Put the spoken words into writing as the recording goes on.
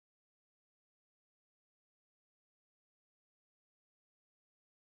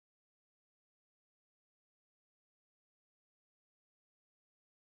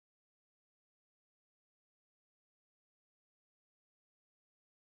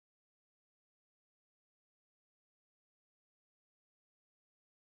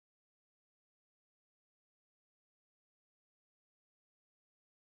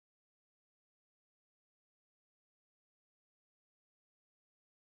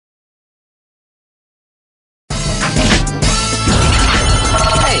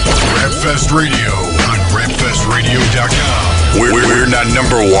Rapfest Radio on rapfestradio.com. We're not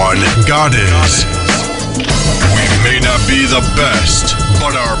number one. God is. We may not be the best,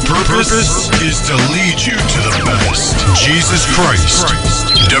 but our purpose is to lead you to the best. Jesus Christ.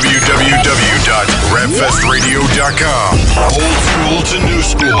 www.rapfestradio.com. Old school to new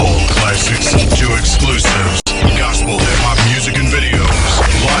school. Classics to exclusives. Gospel, hip-hop music and videos.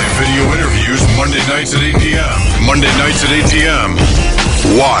 Live video interviews Monday nights at 8 p.m. Monday nights at 8 p.m.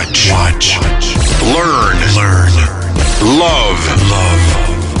 Watch. Learn. Love.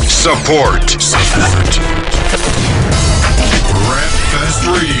 Support. Rapfest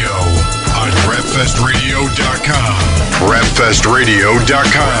Radio on rapfestradio.com.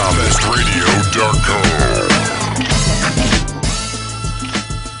 Rapfestradio.com. Rapfestradio.com.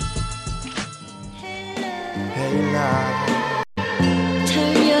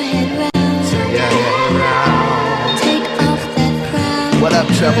 Turn your head round. Take off that frown. What up,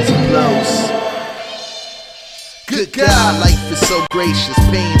 troubles and blows? Good God, life is so gracious.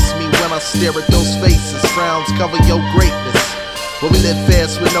 Pains me when I stare at those faces. Frowns cover your greatness. But we live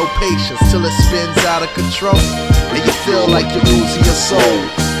fast with no patience till it spins out of control. And you feel like you're losing your soul.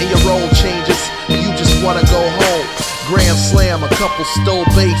 And your role changes and you just wanna go home. Grand slam, a couple stole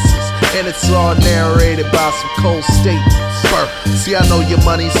bases. And it's all narrated by some cold statements. See, I know your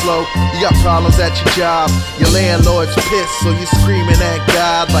money's low, you got problems at your job. Your landlord's pissed, so you screaming at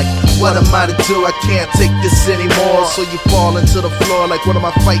God like, what am I to do? I can't take this anymore. So you fall into the floor like, what am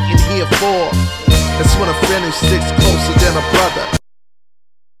I fighting here for? That's when a friend who sticks closer than a brother.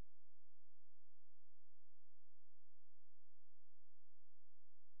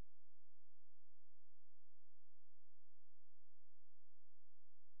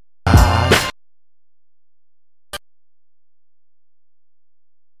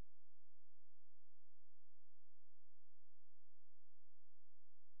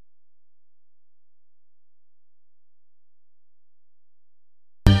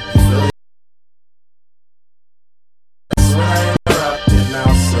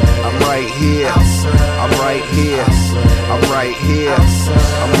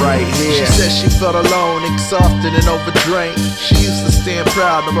 She said she felt alone, exhausted and overdrained. She used to stand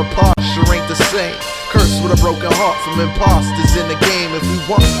proud, but her posture ain't the same. Cursed with a broken heart from imposters in the game. If we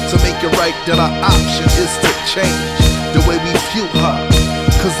want to make it right, then our option is to change the way we view her.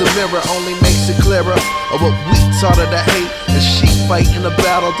 Cause the mirror only makes it clearer of what we taught her to hate. And she fighting a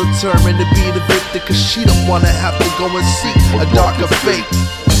battle determined to be the victor. Cause she don't wanna have to go and seek a darker fate.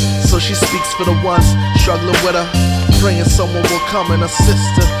 So she speaks for the ones struggling with her, praying someone will come and assist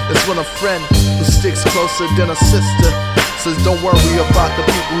her. It's when a friend who sticks closer than a sister says don't worry about the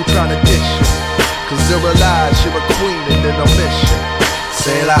people who trying to dish you. Cause they're alive, you're a queen and in a mission.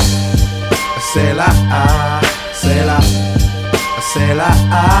 C'est la, c'est la, c'est la, c'est la,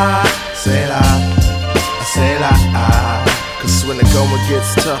 c'est la, c'est la. Cause when the going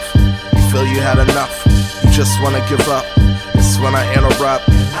gets tough, you feel you had enough, you just wanna give up. It's when I interrupt.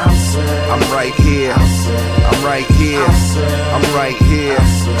 I'm right here. I'm right here. I'm right here.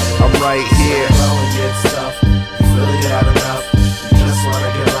 I'm right here. When it gets tough, you feel you had enough, you just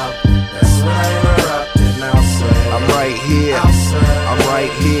wanna give up. That's when I interrupt. And now say, I'm right here. I'm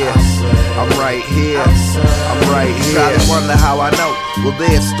right here. I'm right here. I'm right here. Probably wonder how I know. Well,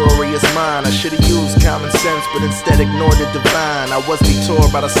 their story is mine. I should've used common sense, but instead ignored the divine. I was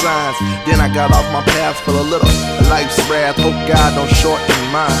detoured by the signs. Then I got off my path for a little. Life's wrath, hope God don't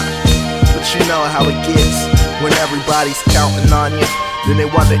shorten mine. But you know how it gets when everybody's counting on you. Then they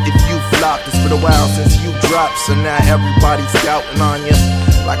wonder if you flopped. It's been a while since you dropped, so now everybody's doubting on you.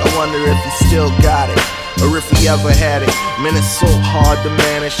 Like I wonder if you still got it, or if he ever had it. Man, it's so hard to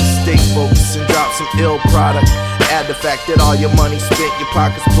manage to stay focused and drop some ill product. Add the fact that all your money spent, your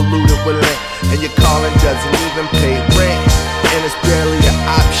pockets polluted with lint, and your calling doesn't even pay rent. And it's barely an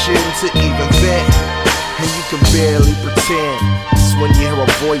option to even vent, and you can barely pretend. It's when you hear a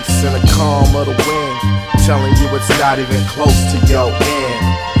voice in the calm of the wind telling you it's not even close to your end.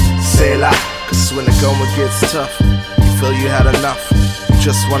 Say la, cause when the going gets tough, you feel you had enough, you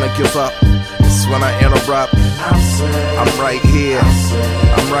just wanna give up. It's when I interrupt. I'm right here.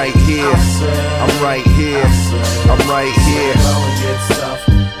 I'm right here. I'm right here. I'm right here. When it gets tough,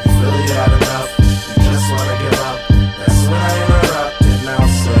 you feel you had enough, you just wanna give up. That's when I interrupt. And now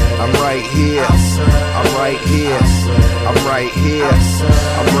say, I'm right here. I'm right here. I'm right here.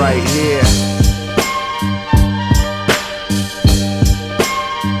 I'm right here.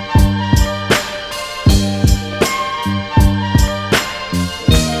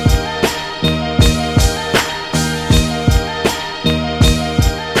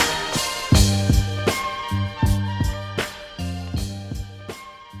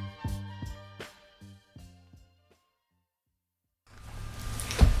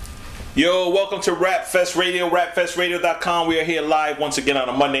 Yo, welcome to Rap Fest Radio, rapfestradio.com. We are here live once again on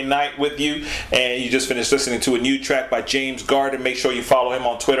a Monday night with you, and you just finished listening to a new track by James Garden. Make sure you follow him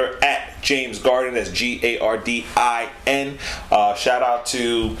on Twitter at James Garden. That's Gardin. Shout out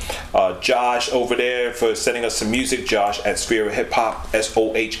to Josh over there for sending us some music. Josh at Sphere of Hip Hop,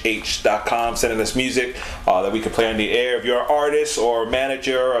 SOHH.com, sending us music that we can play on the air. If you're an artist or a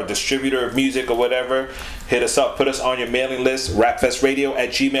manager or distributor of music or whatever, hit us up, put us on your mailing list,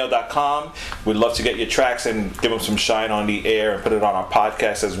 rapfestradio@gmail.com. We'd love to get your tracks and give them some shine on the air and put it on our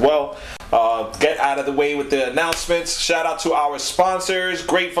podcast as well. Get out of the way with the announcements. Shout out to our sponsors,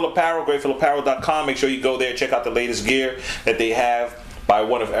 Grateful Apparel, gratefulapparel.com. Make sure you go there, check out the latest gear that they have. Buy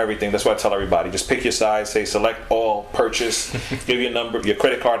one of everything. That's what I tell everybody. Just pick your size, say select all, purchase, give your number, your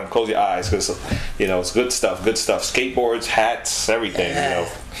credit card, and close your eyes, because it's good stuff. Good stuff. Skateboards, hats, everything.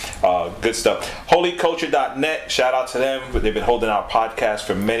 Good stuff. Holyculture.net. Shout out to them. They've been holding our podcast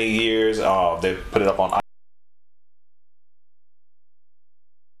for many years. They put it up on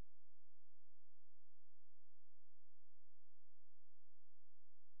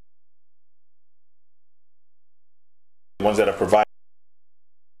ones that are provided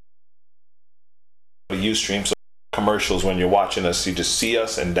Ustream, so commercials when you're watching us, you just see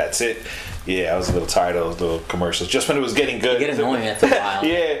us and that's it. Yeah, I was a little tired of those little commercials. Just when it was getting good, you get annoying after a while.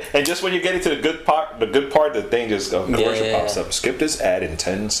 Yeah, and just when you're getting to the good part, the thing just commercial pops up. Skip this ad in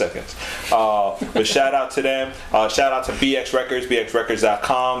 10 seconds. But shout out to them. Shout out to BX Records,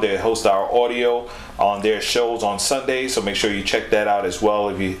 bxrecords.com. They host our audio on their shows on Sundays, so make sure you check that out as well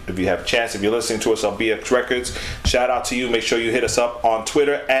if you have a chance. If you're listening to us on BX Records, shout out to you. Make sure you hit us up on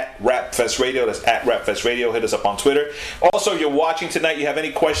Twitter at Rapfest Radio. That's at Rapfest Radio. Hit us up on Twitter. Also, if you're watching tonight, you have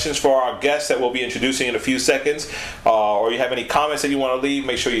any questions for our guests that we'll be introducing in a few seconds, or you have any comments that you want to leave,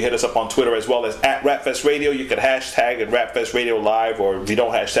 make sure you hit us up on Twitter as well as at Rapfest Radio. You can hashtag it Rapfest Radio Live, or if you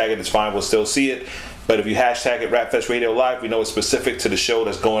don't hashtag it, it's fine, we'll still see it. But if you hashtag it Rapfest Radio Live, we know it's specific to the show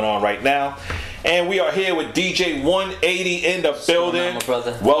that's going on right now. And we are here with DJ 180 in the building. My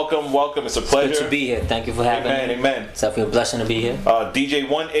brother. Welcome. It's a pleasure. Good to be here. Thank you for having me. Amen. It's definitely a blessing to be here. DJ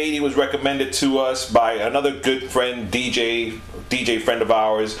 180 was recommended to us by another good friend, DJ friend of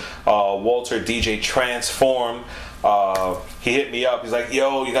ours, Walter, DJ Transform. He hit me up. He's like,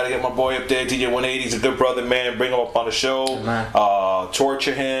 yo, you gotta get my boy up there. DJ 180, he's a good brother, man. Bring him up on the show.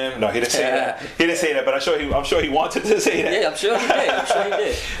 Torture him. No, he didn't say that. He didn't say that, but I'm sure he wanted to say that. Yeah, I'm sure he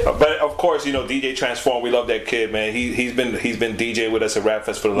did. But of course, DJ Transform, we love that kid, man. He's been DJ with us at Rap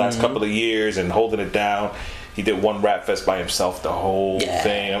Fest for the last couple of years and holding it down. He did one Rap Fest by himself, the whole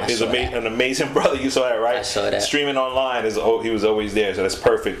thing. He's an amazing brother. You saw that, right? I saw that. Streaming online, he was always there, so that's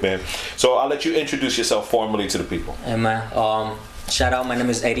perfect, man. So I'll let you introduce yourself formally to the people. Hey, man. Shout out, my name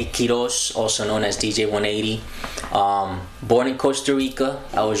is Eddie Quiros, also known as DJ 180. Born in Costa Rica.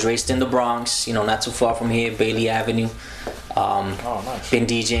 I was raised in the Bronx, not too far from here, Bailey Avenue. Nice. Been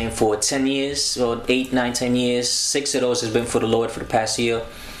DJing for 10 years, so 8, 9, 10 years. 6 of those has been for the Lord for the past year.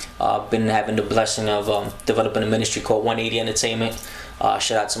 Been having the blessing of developing a ministry called 180 Entertainment.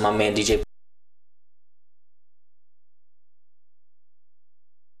 Shout out to my man DJ.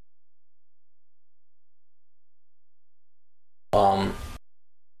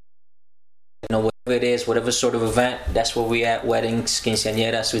 Whatever it is, whatever sort of event, that's where we at. Weddings,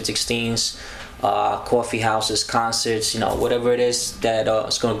 quinceañeras, sweet 16s, coffee houses, concerts, whatever it is that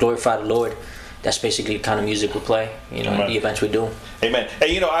is going to glorify the Lord. That's basically the kind of music we play, the events we do. Amen.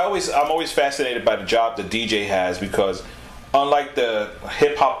 And I'm always fascinated by the job the DJ has, because unlike the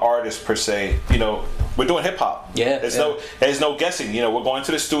hip hop artist per se, we're doing hip hop. Yeah. There's no guessing. We're going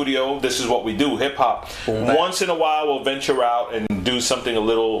to the studio. This is what we do, hip hop. Once in a while, we'll venture out and do something a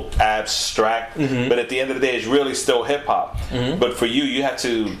little abstract. But at the end of the day, it's really still hip hop. But for you have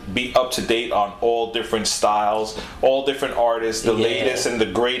to be up to date on all different styles, all different artists, the latest and the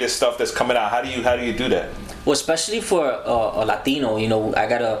greatest stuff that's coming out. How do you do that? Well, especially for a Latino, I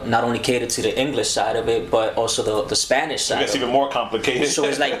gotta not only cater to the English side of it, but also the Spanish side. It's even more complicated. So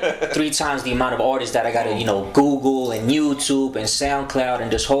it's like 3 times the amount of artists that I gotta, Google and YouTube and SoundCloud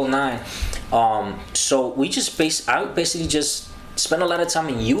and this whole 9. So I basically just spend a lot of time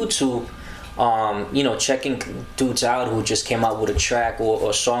in YouTube, checking dudes out who just came out with a track or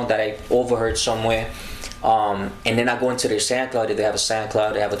a song that I overheard somewhere. And then I go into their SoundCloud. If they have a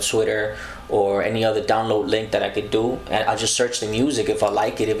SoundCloud, they have a Twitter, or any other download link that I could do, and I just search the music. If I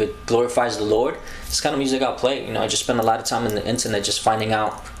like it, if it glorifies the Lord, it's the kind of music I'll play. I just spend a lot of time on the internet just finding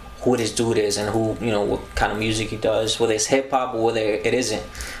out who this dude is and who, what kind of music he does, whether it's hip hop or whether it isn't.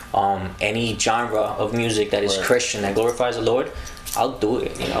 Any genre of music that is Christian, that glorifies the Lord, I'll do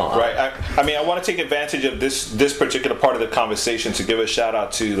it. You know. Right. I mean, I want to take advantage of this particular part of the conversation to give a shout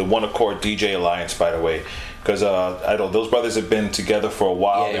out to the One Accord DJ Alliance, by the way, because I know those brothers have been together for a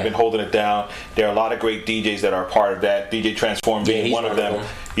while. Yeah. They've been holding it down. There are a lot of great DJs that are part of that. DJ Transform being he's one of them.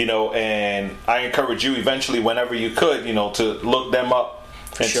 You know, and I encourage you eventually, whenever you could, you know, to look them up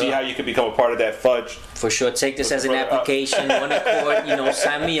and sure. see how you can become a part of that fudge. For sure, take this as an application. One Accord, you know,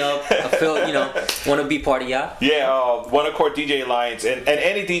 sign me up. I feel, you know, want to be part of y'all. Yeah, One Accord DJ Alliance, and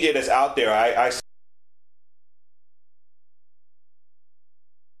any DJ that's out there, I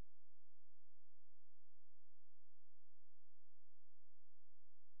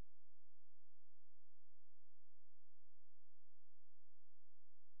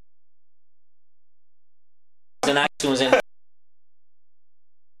And iTunes and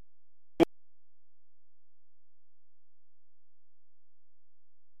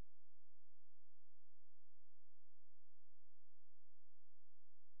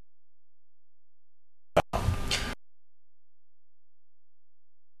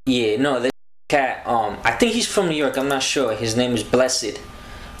yeah, no, this cat. I think he's from New York. I'm not sure. His name is Blessed.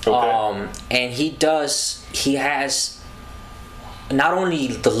 Okay. And he has not only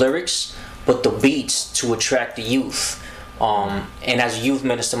the lyrics but the beats to attract the youth. And as a youth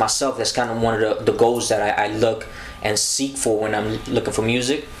minister myself, that's kind of one of the goals that I look and seek for when I'm looking for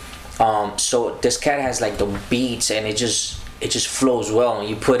music. So this cat has like the beats, and it just flows well when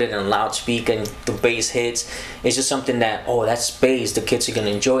you put it in a loudspeaker and the bass hits. It's just something that, that's bass, the kids are gonna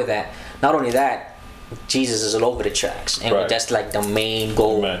enjoy that. Not only that, Jesus is all over the tracks, and Right. that's like the main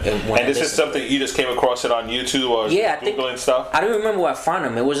goal. And this is something you just came across it on YouTube or Google and stuff? I don't remember where I found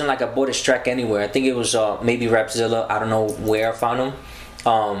him. It wasn't like I bought his track anywhere. I think it was maybe Rapzilla. I don't know where I found him.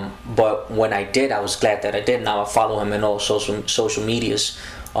 But when I did, I was glad that I did. Now I follow him in all social medias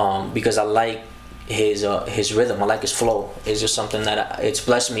because I like his rhythm. I like his flow. It's just something that it's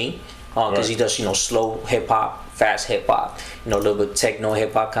blessed me because he does slow hip hop, fast hip hop, a little bit techno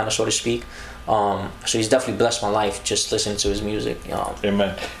hip hop kind of, so to speak. So he's definitely blessed my life just listening to his music.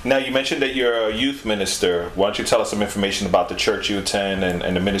 Amen. Now you mentioned that you're a youth minister. Why don't you tell us some information about the church you attend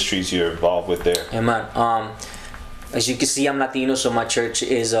and the ministries you're involved with there? Amen. As you can see, I'm Latino, so my church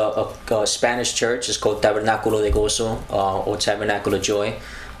is a Spanish church. It's called Tabernáculo de Gozo or Tabernacle of Joy.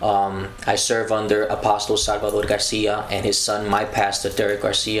 I serve under Apostle Salvador Garcia and his son, my pastor, Derek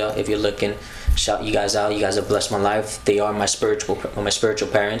Garcia. If you're looking, shout you guys out. You guys have blessed my life. They are my spiritual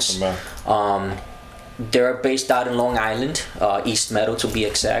parents. They're based out in Long Island, East Meadow to be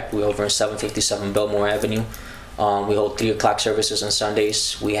exact. We're over in 757 Belmore Avenue. We hold 3 o'clock services on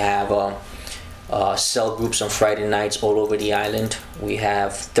Sundays. We have cell groups on Friday nights all over the island. We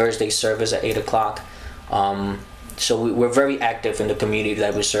have Thursday service at 8 o'clock. So we're very active in the community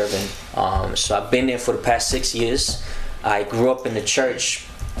that we're serving. So I've been there for the past 6 years. I grew up in the church,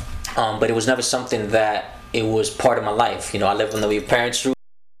 but it was never something that it was part of my life. I lived under your parents' roof.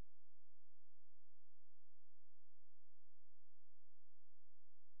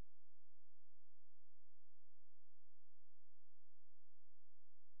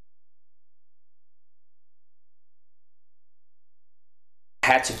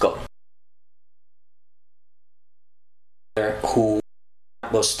 Had to go. Who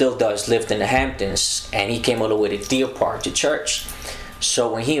still does, lived in the Hamptons, and he came all the way to Deer Park to church.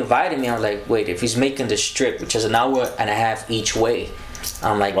 So when he invited me, I was like, wait, if he's making this trip, which is an hour and a half each way,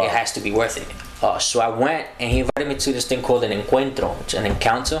 I'm like, It has to be worth it. So I went, and he invited me to this thing called an encuentro, which is an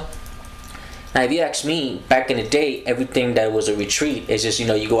encounter. Now, if you ask me, back in the day, everything that was a retreat is just,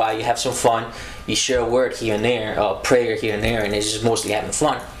 you go out, you have some fun, you share a word here and there, a prayer here and there, and it's just mostly having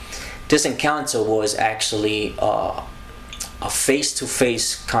fun. This encounter was actually a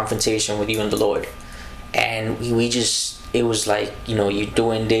face-to-face confrontation with you and the Lord. And it was like, you're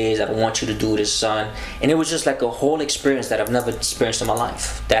doing this, I don't want you to do this, son. And it was just like a whole experience that I've never experienced in my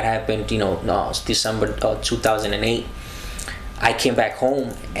life. That happened, December 2008. I came back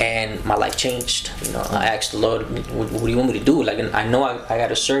home and my life changed. I asked the Lord, what do you want me to do? Like, I know I got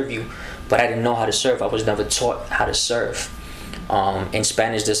to serve you, but I didn't know how to serve. I was never taught how to serve. In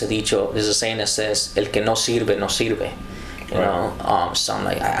Spanish, there's a saying that says, el que no sirve, no sirve. So I'm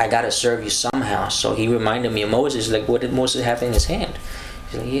like, I gotta serve you somehow. So he reminded me of Moses. Like, what did Moses have in his hand?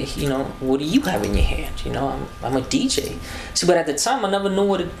 He's like, what do you have in your hand? I'm a DJ. See, but at the time, I never knew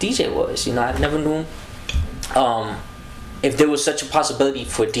what a DJ was. I never knew if there was such a possibility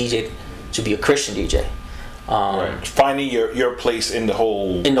for a DJ to be a Christian DJ. Finding your place in the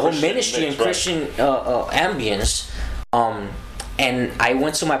whole ministry and Christian ambience. And I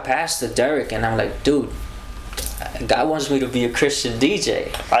went to my pastor, Derek, and I'm like, dude, God wants me to be a Christian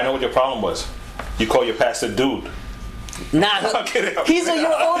DJ. I know what your problem was. You call your pastor dude. Nah, I'm kidding. he's a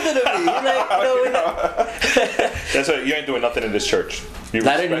year older than me. He's like, no, we're not. That's right. You ain't doing nothing in this church. You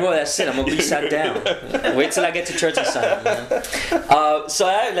Not respect anymore. me. That's it. I'm gonna be sat down. Wait till I get to church on Sunday, man. So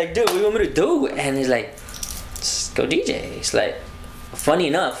I like, dude, what do you want me to do? And he's like, just go DJ. It's like, funny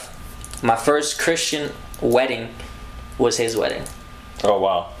enough, my first Christian wedding was his wedding, Oh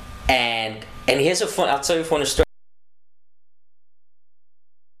wow. and here's a fun. I'll tell you a funny story.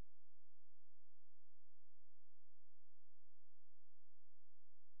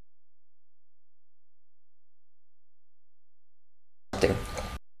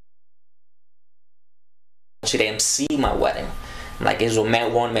 To MC my wedding. Like, it was a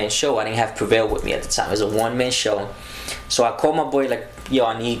one-man show. I didn't have Prevail with me at the time. It was a one-man show. So I called my boy like, yo,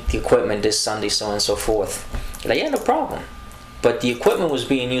 I need the equipment this Sunday, so on and so forth. He's like, yeah, no problem. But the equipment was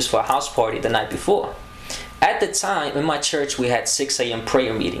being used for a house party the night before. At the time, in my church, we had 6 a.m.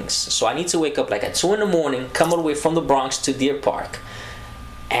 prayer meetings. So I need to wake up like at 2 in the morning, come all the way from the Bronx to Deer Park.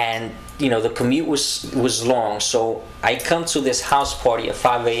 And, you know, the commute was long. So I come to this house party at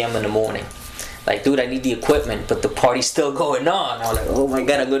 5 a.m. in the morning. Like, dude, I need the equipment, but the party's still going on. I'm like, oh my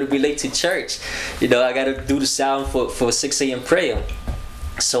God, I'm going to be late to church. You know, I got to do the sound for 6 a.m. prayer.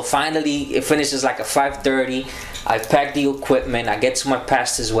 So finally, it finishes like at 5:30. I pack the equipment. I get to my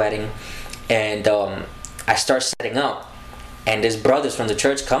pastor's wedding, and I start setting up. And there's brothers from the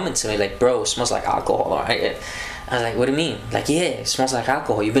church coming to me like, bro, it smells like alcohol, all right? I was like, what do you mean? Like, yeah, it smells like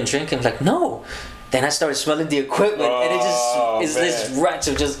alcohol. You've been drinking? I'm like, no. Then I started smelling the equipment, and it just is this wretch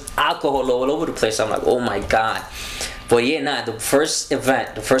of just alcohol all over the place. I'm like, oh my God. But yeah, the first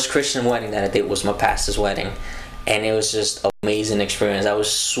event, the first Christian wedding that I did was my pastor's wedding. And it was just an amazing experience. I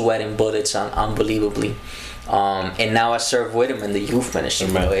was sweating bullets unbelievably. And now I serve with him in the youth ministry.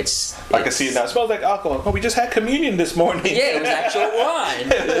 You know, I can see it now. It smells like alcohol. Oh, we just had communion this morning. Yeah, it was actual wine.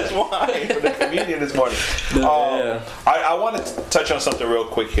 It was wine for the communion this morning. Yeah. I want to touch on something real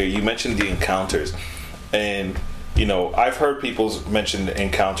quick here. You mentioned the encounters, and you know, I've heard people mention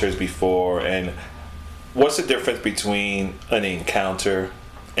encounters before. And what's the difference between an encounter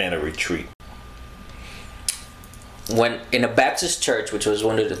and a retreat? When in a Baptist church, which was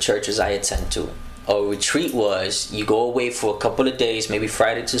one of the churches I attend to, a retreat was you go away for a couple of days, maybe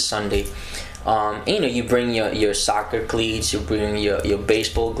Friday to Sunday. You know, you bring your soccer cleats, you bring your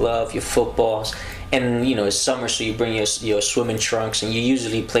baseball glove, your footballs, and you know it's summer, so you bring your swimming trunks, and you're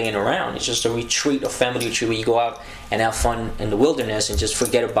usually playing around. It's just a retreat, a family retreat where you go out and have fun in the wilderness and just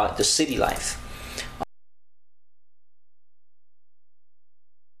forget about the city life.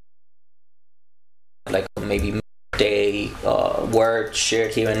 Like maybe day, word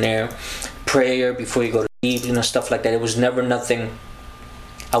shared here and there, prayer before you go to sleep, you know, stuff like that. It was never nothing,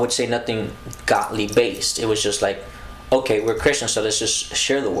 I would say nothing godly based. It was just like, okay, we're Christians, so let's just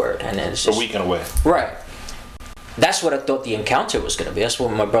share the word. And then it's just a weekend away. Right. That's what I thought the encounter was going to be. That's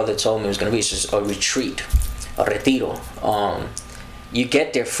what my brother told me it was going to be. It's just a retreat, a retiro. You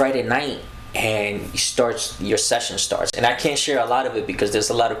get there Friday night, and your session starts. And I can't share a lot of it because there's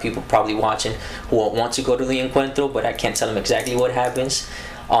a lot of people probably watching who won't want to go to the encuentro, but I can't tell them exactly what happens.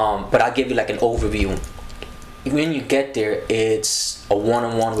 But I'll give you like an overview. When you get there, it's a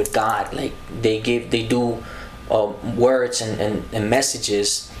one-on-one with God. Like they do words and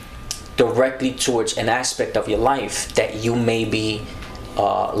messages directly towards an aspect of your life that you may be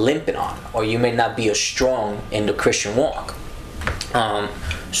limping on, or you may not be as strong in the Christian walk.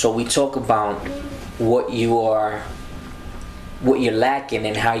 So we talk about what you're lacking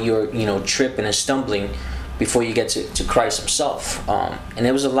and how you're tripping and stumbling before you get to Christ Himself. And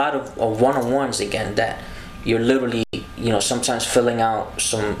there was a lot of one-on-ones again that you're literally sometimes filling out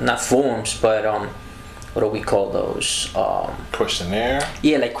some, not forms, but what do we call those? Questionnaire.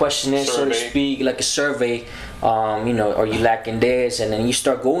 Yeah, like questionnaire, survey. so to speak, like a survey. Are you lacking this? And then you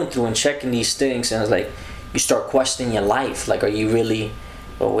start going through and checking these things, and it's like you start questioning your life. Like, are you really?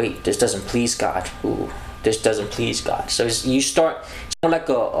 Oh wait, this doesn't please God. Ooh, this doesn't please God. So you start. It's more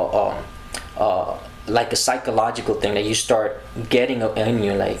like a psychological thing that you start getting, and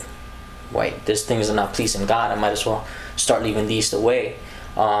you're like, wait, this thing is not pleasing God. I might as well start leaving these away.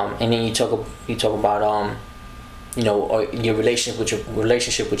 And then you talk about your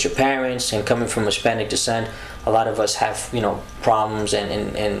relationship with your parents. And coming from Hispanic descent, a lot of us have problems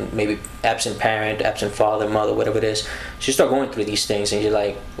and maybe absent parent, absent father, mother, whatever it is. So you start going through these things, and you're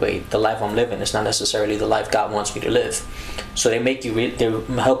like, wait, the life I'm living is not necessarily the life God wants me to live. So they make you they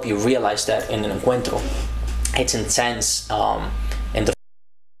help you realize that in an encuentro. It's intense. And the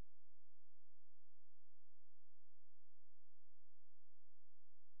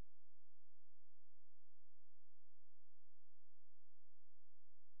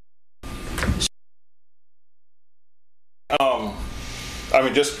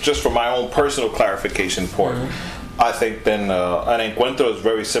point, just for my own personal clarification point, I think then an encuentro is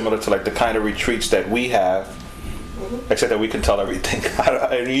very similar to like the kind of retreats that we have, except that we can tell everything.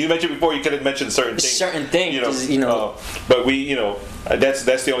 You mentioned before you could have mentioned certain things. But we, that's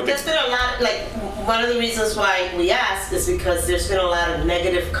the only thing. There's been a lot, like, one of the reasons why we ask is because there's been a lot of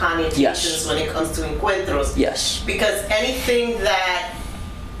negative connotations when it comes to encuentros. Yes. Because anything that,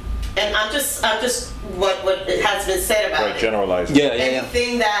 and I'm just what it has been said about Right, it. generalized. Yeah.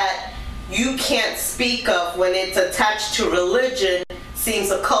 Anything that you can't speak of when it's attached to religion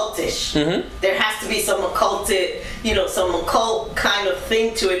seems occultish. There has to be some occulted, some occult kind of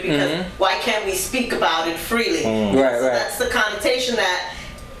thing to it, because why can't we speak about it freely? Right. That's the connotation that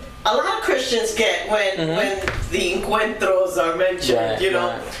a lot of Christians get when the encuentros are mentioned,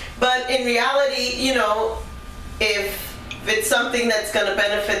 Right. But in reality, if it's something that's going to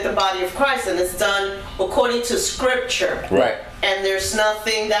benefit the body of Christ and it's done according to Scripture, Right. and there's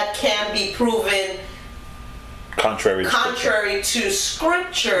nothing that can be proven Contrary to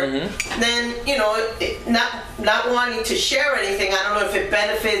Scripture, then not wanting to share anything. I don't know if it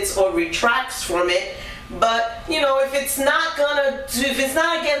benefits or retracts from it, but if it's not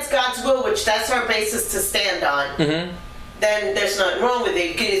against God's will, which that's our basis to stand on, then there's nothing wrong with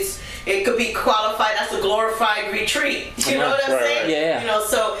it. It could be qualified as a glorified retreat. You know what I'm saying? Yeah.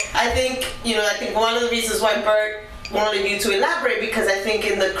 So I think one of the reasons why Bert wanted you to elaborate, because I think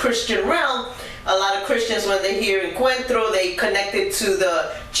in the Christian realm, a lot of Christians, when they hear encuentro, they connect it to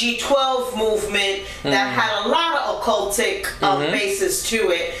the G12 movement that had a lot of occultic basis to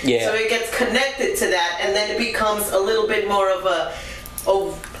it. Yeah. So it gets connected to that, and then it becomes a little bit more of a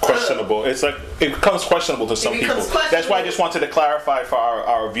questionable. It's like it becomes questionable to some people. That's why I just wanted to clarify for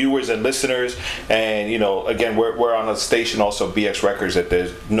our viewers and listeners. And again, we're on a station also, BX Records, that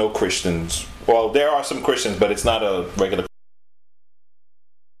there's no Christians. Well, there are some Christians, but it's not a regular.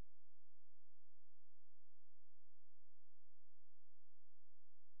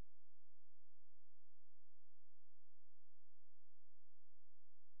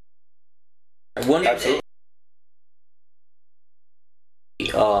 One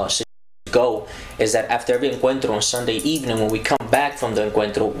go is that after every encuentro on Sunday evening, when we come back from the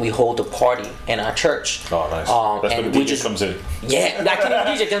encuentro, we hold a party in our church. Oh, nice. That's and when the DJ comes in. Yeah, I can't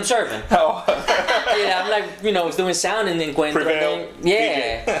even DJ, 'cause I'm serving. Yeah, I'm like, doing sound in the encuentro. Prevail.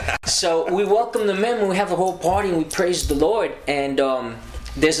 Yeah. So we welcome them in when we have a whole party and we praise the Lord. And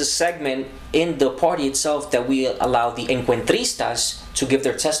there's a segment in the party itself that we allow the encuentristas to give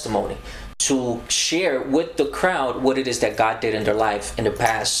their testimony, to share with the crowd what it is that God did in their life in the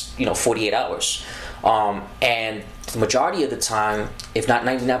past, 48 hours. And the majority of the time, if not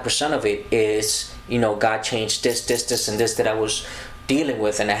 99% of it, is, God changed this, and this that I was dealing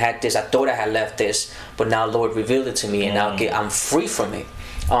with, and I had this, I thought I had left this, but now Lord revealed it to me, and now I'm free from it.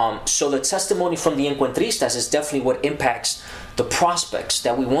 So the testimony from the encuentristas is definitely what impacts the prospects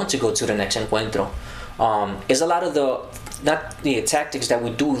that we want to go to the next encuentro. Is a lot of not the tactics that we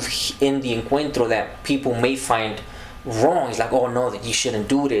do in the encuentro that people may find wrong. It's like, oh no, that you shouldn't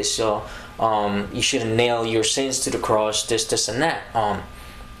do this, or you shouldn't nail your sins to the cross, this and that.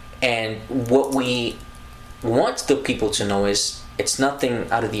 And what we want the people to know is it's nothing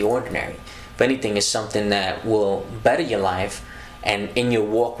out of the ordinary. If anything, it's something that will better your life, and in your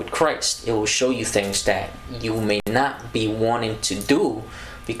walk with Christ, it will show you things that you may not be wanting to do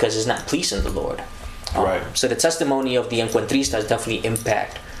because it's not pleasing the Lord. Right. So the testimony of the encuentristas definitely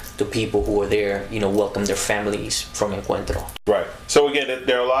impact the people who are there, welcome their families from encuentro. Right. So again,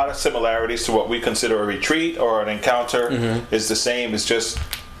 there are a lot of similarities to what we consider a retreat or an encounter. It's the same. It's just,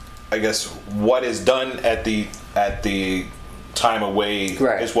 I guess, what is done at the time away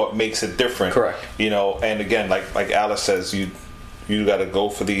is what makes it different. Correct. And again, like Alice says, you got to go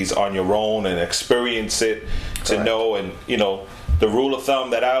for these on your own and experience it to know. And the rule of thumb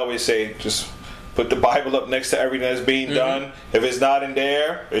that I always say, just put the Bible up next to everything that's being done. If it's not in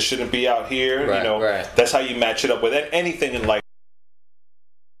there, it shouldn't be out here. Right. That's how you match it up with anything in life.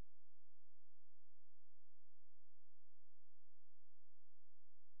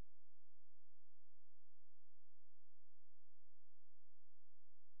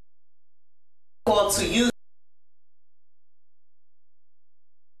 called to use.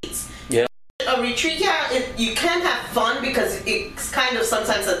 Yeah. A retreat, you can have fun because it's kind of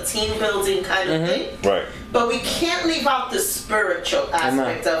sometimes a team building kind of thing. Right. But we can't leave out the spiritual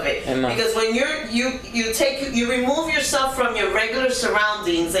aspect of it. Because when you remove yourself from your regular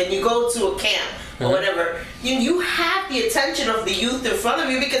surroundings and you go to a camp or whatever, you have the attention of the youth in front of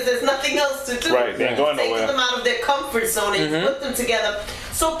you because there's nothing else to do. Right, they ain't going nowhere. Taking them out of their comfort zone and put them together.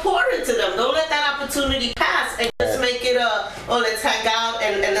 So pour into them. Don't let that opportunity pass and just make it a let's hang out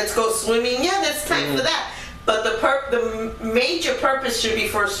and let's go swimming. Yeah, there's time for that. But the major purpose should be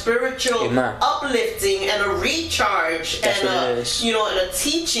for spiritual Amen. uplifting and a recharge That's and what it is. and a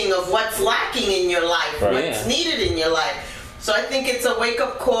teaching of what's lacking in your life, Right. what's needed in your life. So I think it's a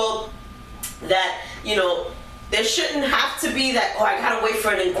wake-up call that, there shouldn't have to be that, I gotta wait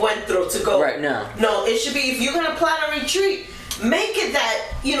for an encuentro to go. Right now. No, it should be, if you're gonna plan a retreat, make it that,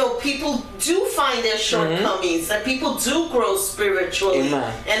 people do find their shortcomings, that people do grow spiritually,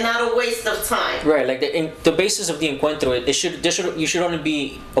 Amen. and not a waste of time. Right, like the basis of the encuentro, you should only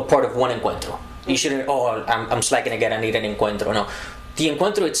be a part of one encuentro. You shouldn't. I'm slacking again. I need an encuentro. No, the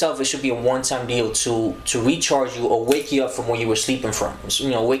encuentro itself, it should be a one-time deal to recharge you or wake you up from where you were sleeping from.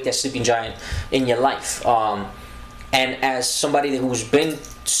 Wake that sleeping giant in your life. And as somebody who's been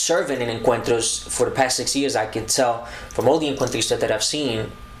serving in encuentros for the past 6 years, I can tell from all the encuentros that I've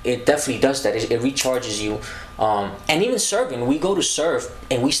seen, it definitely does that. It recharges you. And even serving, we go to serve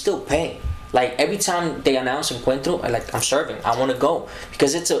and we still pay. Like every time they announce encuentro, I'm serving. I want to go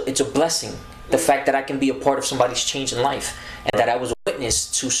because it's a blessing. The fact that I can be a part of somebody's change in life, and that I was a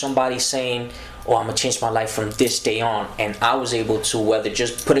witness to somebody saying, I'm gonna change my life from this day on, and I was able to, whether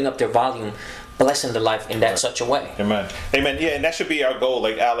just putting up their volume, blessing the life in that such a way. Amen. Yeah, and that should be our goal.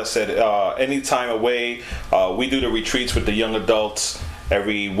 Like Alice said, any time away, we do the retreats with the young adults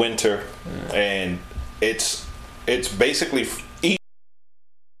every winter, and it's basically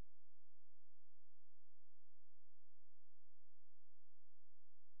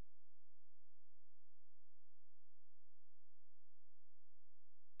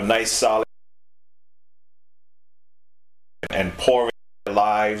nice, solid, and pour in their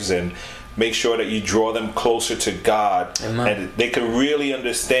lives and make sure that you draw them closer to God. Amen. And they can really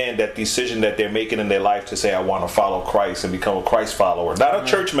understand that decision that they're making in their life to say, I want to follow Christ and become a Christ follower. Not a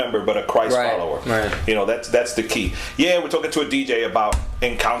church member, but a Christ follower. Right. That's the key. Yeah, we're talking to a DJ about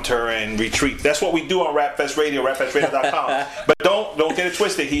encounter and retreat. That's what we do on Rapfest Radio, rapfestradio.com. But don't get it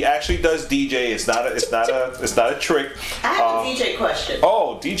twisted. He actually does DJ. It's not a trick. I have a DJ question.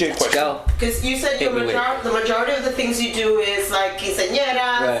 Oh, DJ question. Go. Because you said Hit me with it. the majority of the things you do is like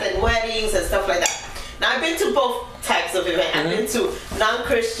quinceañeras Right. and weddings and stuff like that. Now, I've been to both types of events. I've been to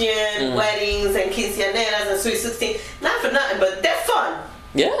non-Christian weddings and quinceañeras and Sweet 16. Not for nothing, but they're fun.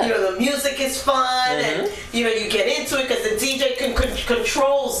 Yeah. The music is fun, and you get into it because the DJ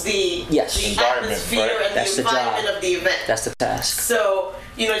controls the atmosphere right? and That's the the job. environment of the event. That's the task. So,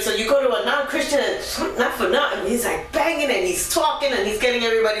 so you go to a non-Christian, and not for nothing, he's like banging and he's talking and he's getting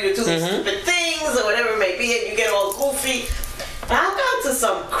everybody to do these stupid things or whatever it may be, and you get all goofy. But I've gone to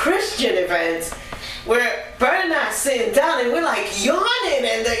some Christian events where Bert and I are sitting down and we're like yawning,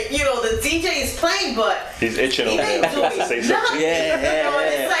 and the DJ is playing, but He's itching he over ain't there. doing Say nothing. something.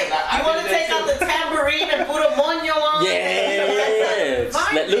 It's like, you want to take out the tambourine and put a moño on? Yeah.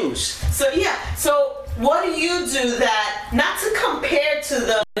 Let loose. So what do you do that, not to compare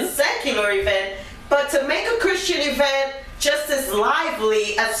to the secular event, but to make a Christian event just as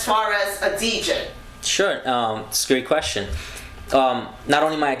lively as far as a DJ? Sure. It's a great question. Not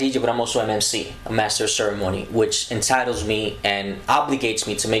only am I a DJ, but I'm also an MC, a master of ceremony, which entitles me and obligates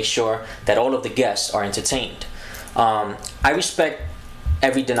me to make sure that all of the guests are entertained. I respect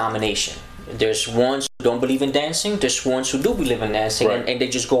every denomination. There's ones who don't believe in dancing. There's ones who do believe in dancing, Right. and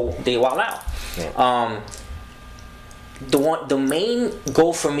they wild out. Yeah. The main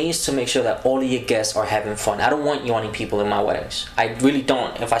goal for me is to make sure that all of your guests are having fun. I don't want yawning people in my weddings. I really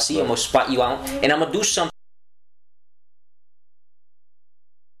don't. If I see you, I'm gonna spot you out, and I'm gonna do something.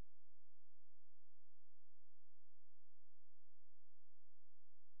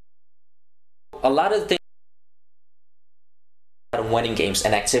 A lot of things wedding games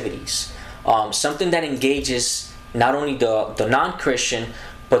and activities, something that engages not only the non-Christian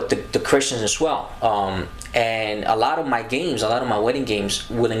but the Christians as well. And a lot of my wedding games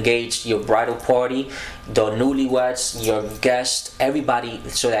will engage your bridal party, the newlyweds, your guests, everybody,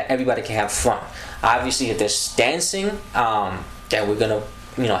 so that everybody can have fun. Obviously, if there's dancing, then we're gonna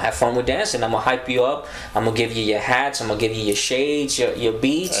have fun with dancing. I'm gonna hype you up. I'm gonna give you your hats. I'm gonna give you your shades, your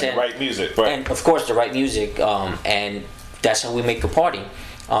beats, And the right music, right? and of course the right music. And that's how we make a party.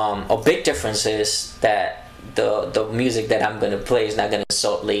 A big difference is that the music that I'm gonna play is not gonna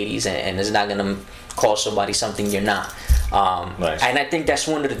insult ladies, and it's not gonna call somebody something you're not. Nice. And I think that's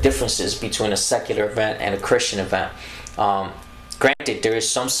one of the differences between a secular event and a Christian event. Granted, there is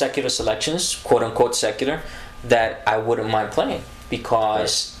some secular selections, quote unquote secular, that I wouldn't mind playing,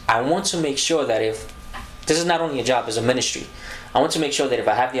 because I want to make sure that if this is not only a job, it's a ministry. I want to make sure that if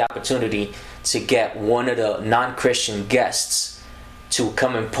I have the opportunity to get one of the non-Christian guests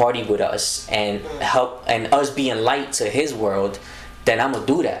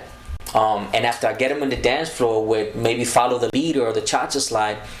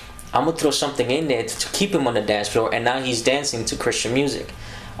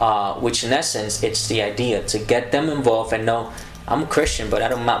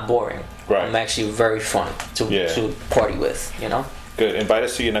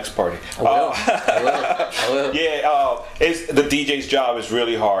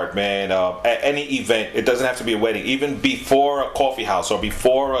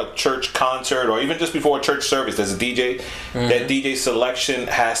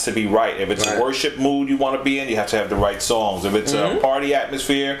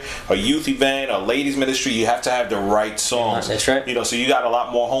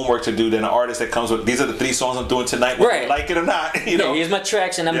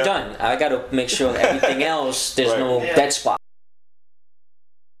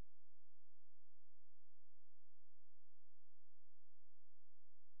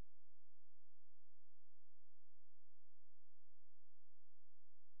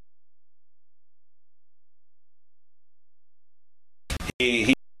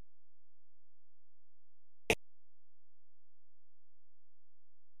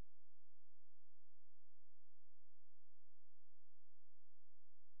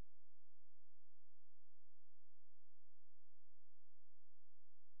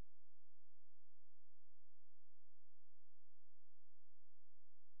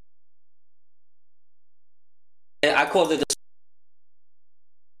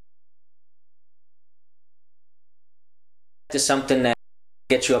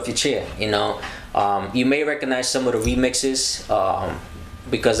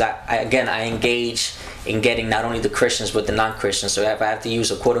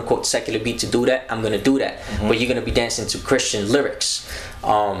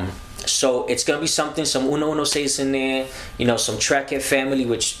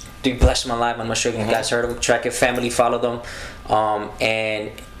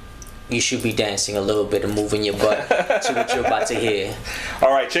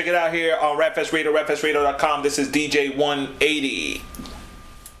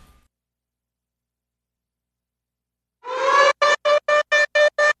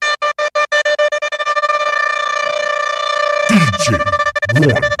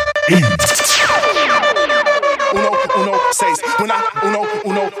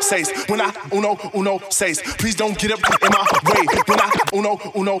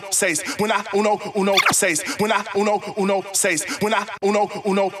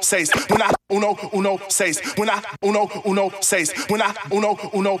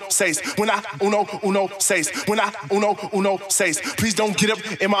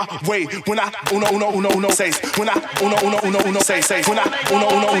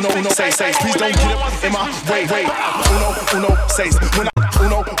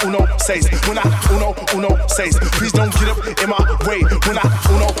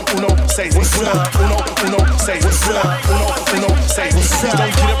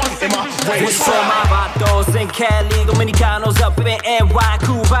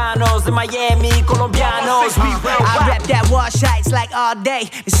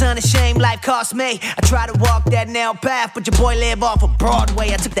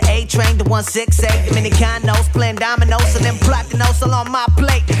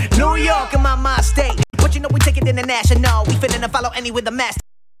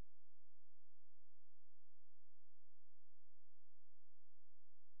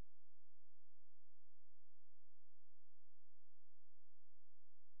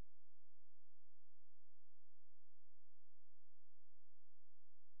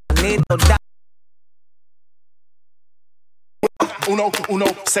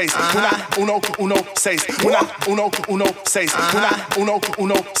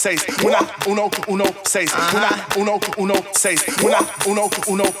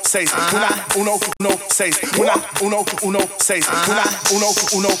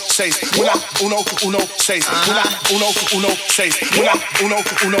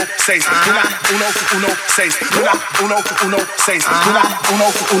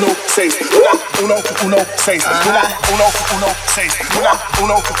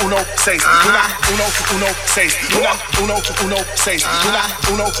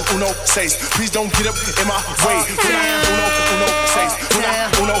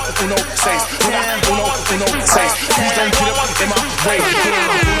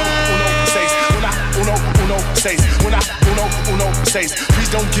uno, seis. Please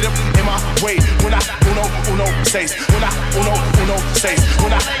don't get up in my way. When I uno, seis. When I uno, seis.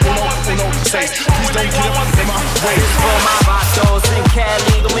 When I uno, seis. Please don't get up in my way. For my vatos in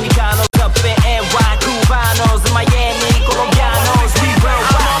Cali, Dominicanos up in NY, Cubanos in Miami, Colombianos, we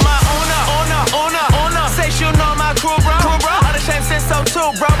worldwide. I'm on my una, say you know my crew, bro. All the shame since so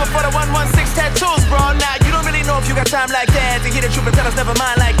too, bro. Before the 116 tattoos, bro. Now you don't really know if you got time like that to hear the truth and tell us never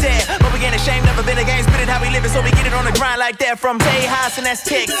mind like that. But we ain't ashamed, never been against, spit it how we live it, so we get it on the grind like that. From Tejas and that's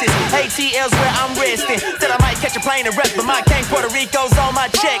Texas, ATL's where I'm resting. Still I might catch a plane and rest, but my gang Puerto Rico's on my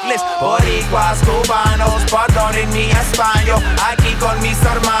checklist. Boricuas, cubanos, perdonen mi español. Aquí con mis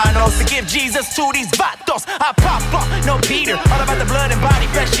hermanos to give Jesus to these vatos. I pop up, no Peter, all about the blood and body,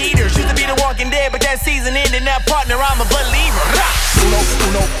 fresh eaters. Used to be the Walking Dead, but that season ended. Now partner, I'm a believer.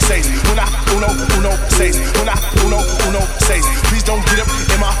 Uno, seis. When I uno, seis. When I uno, seis. Please don't get up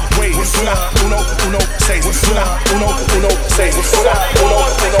in my way. When I uno, seis. When I uno, seis. When I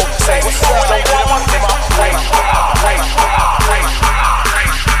uno, seis. Please don't get up in my way.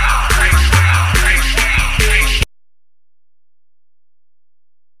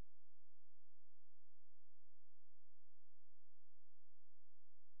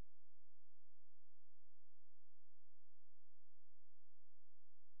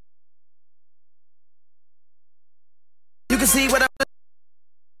 You can see what I'm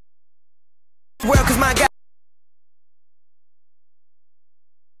well, cause my guy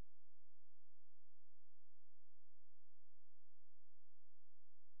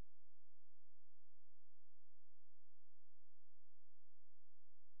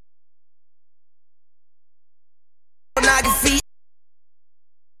pornography.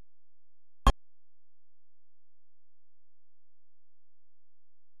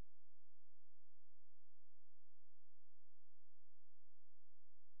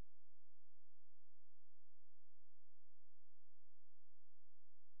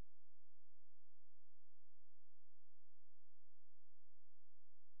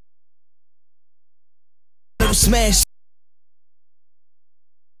 Smash.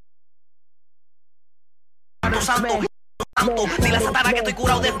 Santo, dile a Satanás que estoy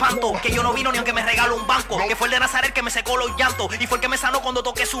curado de espanto, que yo no vino ni aunque me regaló un banco, que fue el de Nazaret que me secó los llantos y fue el que me sanó cuando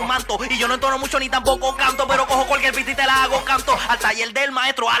toqué su manto. Y yo no entono mucho ni tampoco canto, pero cojo cualquier pista y te la hago canto al taller del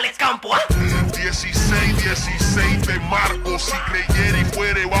maestro Alex Campo. 16 de marzo, si creyere y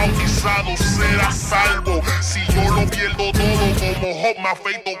fuere bautizado será salvo. Si yo lo pierdo todo como Job, me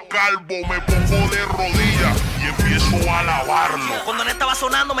afeito calvo, me pongo de rodillas y empiezo a alabarlo. Cuando no estaba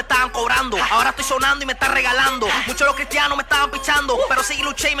sonando me estaban cobrando, ahora estoy sonando y me están regalando. Muchos de los cristianos me estaban pichando, pero seguí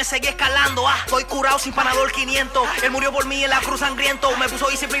luché y me seguí escalando. Estoy curado sin Panadol 500, él murió por mí en la cruz sangriento, me puso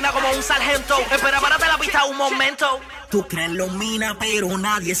disciplina como un sargento. Espera, párate la pista un momento. Tú crees lo mina, pero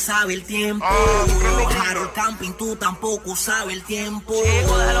nadie sabe el tiempo. Harold Camping, tú tampoco sabes el tiempo.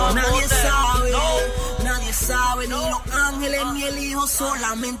 Nadie sabe, ni los ángeles ni el hijo,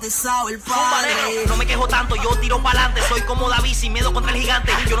 solamente sabe el padre. No me quejo tanto, yo tiro pa'lante. Soy como David, sin miedo contra el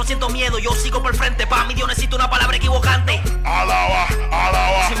gigante. Yo no siento miedo, yo sigo por frente. Pa' mí Dios necesito una palabra equivocante. Alaba.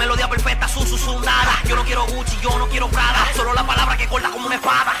 Sin melodía perfecta, nada. Yo no quiero Gucci, yo no quiero Prada. Solo la palabra que corta como una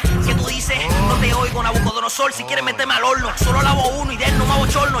espada. ¿Qué tú dices? No te oigo, Nabucodonosor. Si quieres meterme al horno, solo lavo uno y de él no me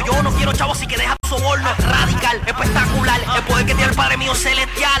abochorno. Yo no quiero chavos, si que deja tu soborno. Radical, espectacular, el poder que tiene el Padre mío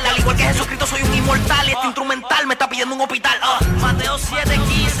celestial. Al igual que Jesucristo soy un inmortal y este instrumental me está pidiendo un hospital. Mateo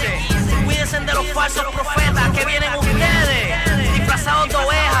 7:15. Cuídense de los falsos profetas que vienen ustedes disfrazados de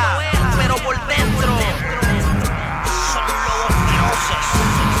ovejas, pero por dentro son lobos feroces.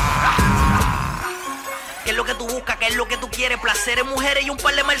 ¿Qué es lo que tú buscas? ¿Qué es lo que tú quieres? Placeres, mujeres y un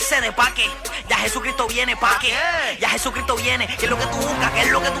par de Mercedes. ¿Pa' qué? Ya Jesucristo viene. ¿Pa' qué? Ya Jesucristo viene. ¿Qué es lo que tú buscas? ¿Qué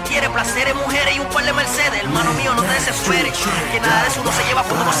es lo que tú quieres? Placeres, mujeres y un par de Mercedes. Hermano mío, no te desesperes, que nada de eso uno se lleva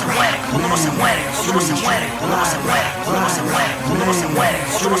cuando uno se muere. Cuando uno se muere. Cuando uno se muere. Cuando uno se muere. Cuando uno se muere. Cuando uno se muere.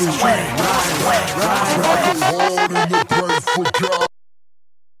 Cuando uno se muere. Cuando uno se muere. Cuando uno se muere.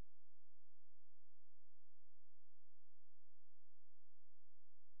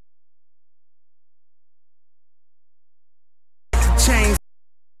 Change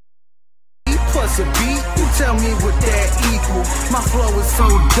plus a beat, you tell me what that equal. My flow is so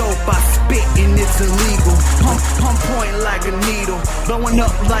dope, I spit and it's illegal. Pump point like a needle, blowing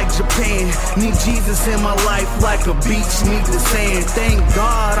up like Japan. Need Jesus in my life like a beach need the sand. Thank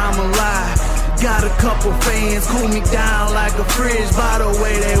God I'm alive. Got a couple fans, cool me down like a fridge by the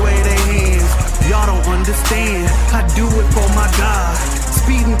way they weigh their hands. Y'all don't understand, I do it for my God.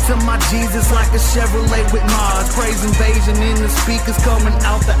 Speeding to my Jesus like a Chevrolet with Mars. Praise invasion in the speakers coming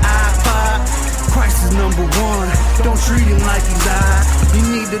out the iPod. Christ is number one, don't treat him like he's I. You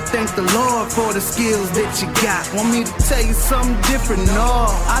need to thank the Lord for the skills that you got. Want me to tell you something different? No,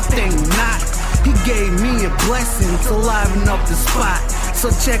 I think not. He gave me a blessing to liven up the spot.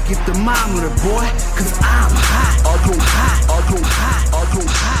 So check your thermometer, boy, cause I'm hot. I go hot, I go hot, I go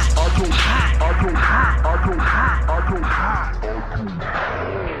hot, I go hot, I go hot, I go hot, I go hot.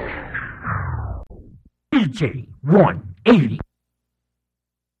 DJ 180.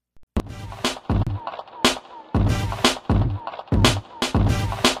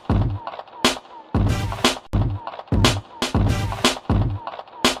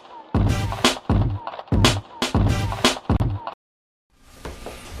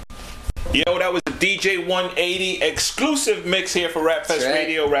 Yo, that was the DJ 180 exclusive mix here for Rapfest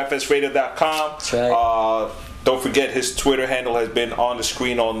Radio, rapfestradio.com. That's right. Don't forget his Twitter handle has been on the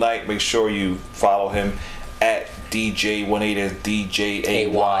screen all night. Make sure you follow him at DJ180,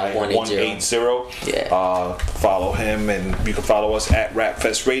 DJAY180. Yeah. Follow him, and you can follow us at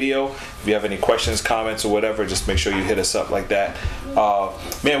Rapfest Radio. If you have any questions, comments, or whatever, just make sure you hit us up like that.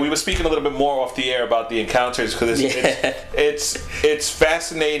 Man, we were speaking a little bit more off the air about the encounters because it's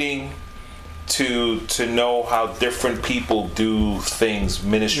fascinating to know how different people do things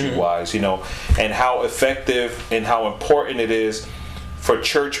ministry-wise, you know, and how effective and how important it is for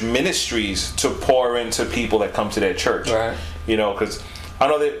church ministries to pour into people that come to their church. Right. You know, because I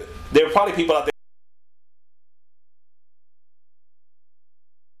know that there are probably people out there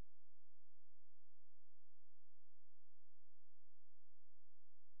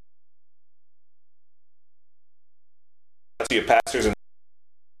to your pastors and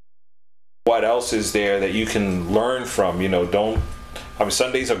what else is there that you can learn from. You know,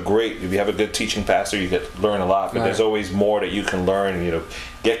 Sundays are great. If you have a good teaching pastor, you learn a lot, but there's always more that you can learn. You know,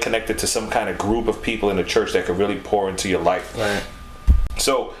 get connected to some kind of group of people in the church that can really pour into your life. Right.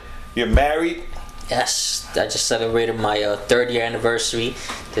 So, you're married? Yes, I just celebrated my 3rd year anniversary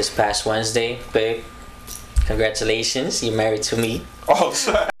this past Wednesday, babe. Congratulations, you're married to me. Oh,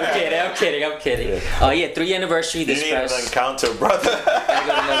 sorry. I'm kidding. Yeah, 3-year anniversary this you need past. an encounter, brother. Gotta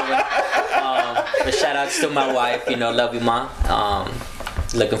go to another one. But shout out to my wife. You know, love you, ma.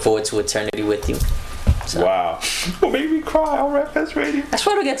 Looking forward to eternity with you. So. Wow. What made me cry on Rapfest Radio? That's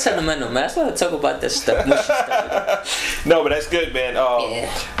why we get sentimental, man. That's why I talk about this stuff. Mushy stuff. No, but that's good, man.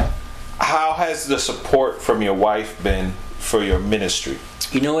 How has the support from your wife been for your ministry?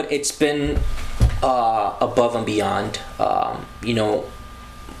 You know what? It's been above and beyond. You know,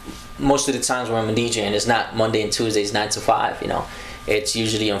 most of the times when I'm DJing, it's not Monday and Tuesdays 9 to 5. You know, it's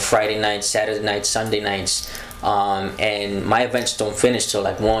usually on Friday nights, Saturday nights, Sunday nights. And my events don't finish till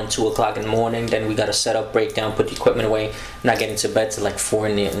like 1, 2 o'clock in the morning. Then we gotta set up, break down, put the equipment away. Not getting to bed till like 4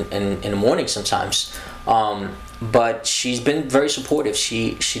 in the morning sometimes. But she's been very supportive.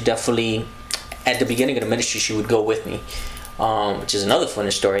 She definitely, at the beginning of the ministry, she would go with me. Which is another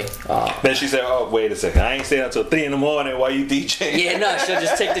funny story. Then she said, "Oh, wait a second! I ain't staying until 3 in the morning while you DJing." Yeah, no, she'll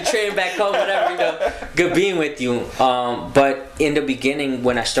just take the train back home, whatever. You know, good being with you. But in the beginning,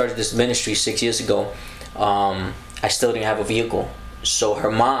 when I started this ministry 6 years ago, I still didn't have a vehicle. So her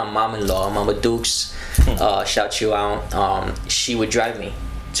mom-in-law, Mama Dukes, shout you out. She would drive me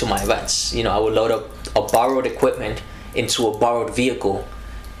to my events. You know, I would load up a borrowed equipment into a borrowed vehicle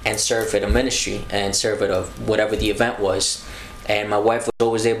and serve at a ministry and serve at whatever the event was. And my wife was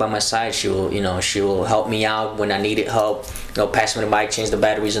always there by my side. She will help me out when I needed help. You know, pass me the mic, change the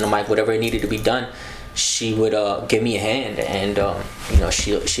batteries in the mic, whatever it needed to be done. She would give me a hand, and you know,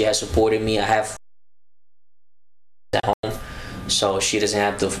 she has supported me. I have at home, so she doesn't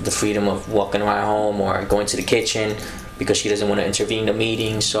have the freedom of walking around home or going to the kitchen because she doesn't want to intervene in the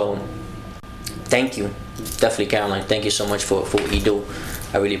meeting. So thank you, definitely, Caroline. Thank you so much for what you do.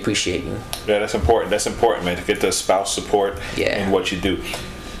 I really appreciate you. Yeah, that's important. That's important, man, to get the spouse support in what you do.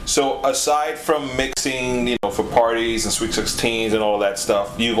 So aside from mixing, you know, for parties and Sweet 16s and all that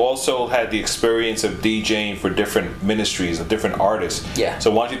stuff, you've also had the experience of DJing for different ministries and different artists. Yeah.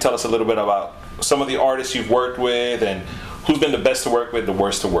 So why don't you tell us a little bit about some of the artists you've worked with and who's been the best to work with, the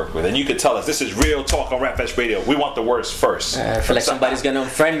worst to work with? And you could tell us, this is real talk on Rapfest Radio. We want the worst first. I feel like somebody's going to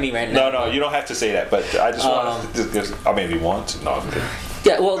unfriend me right now. No, you don't have to say that, but I just want to, I mean, if you want to. No, I'm kidding.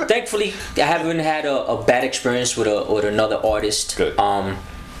 Yeah, well, thankfully, I haven't had a bad experience with another artist. Good.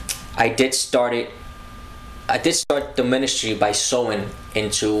 I did start the ministry by sowing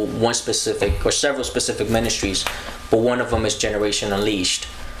into one specific or several specific ministries, but one of them is Generation Unleashed.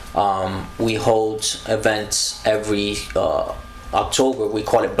 We hold events every October. We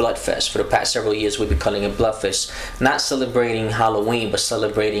call it Bloodfest. For the past several years, we've been calling it Bloodfest, not celebrating Halloween, but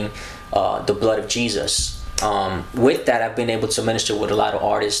celebrating the blood of Jesus. With that, I've been able to minister with a lot of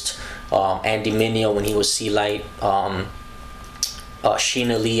artists. Andy Mineo when he was Sea Light.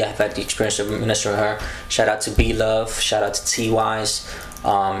 Sheena Lee. I've had the experience of ministering her. Shout out to B Love. Shout out to T Wise.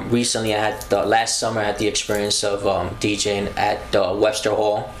 Recently, last summer I had the experience of DJing at Webster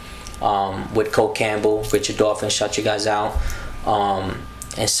Hall with Cole Campbell, Richard Dolphin. Shout you guys out.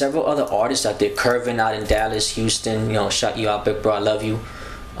 And several other artists out there. Curvin out in Dallas, Houston. Shout you out, big bro. I love you.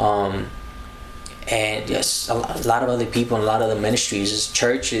 And yes, a lot of other people and a lot of other ministries, there's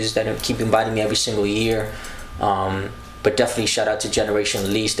churches that keep inviting me every single year. But definitely shout out to Generation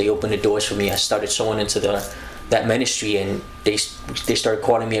Release. They opened the doors for me. I started sowing into that ministry, and they started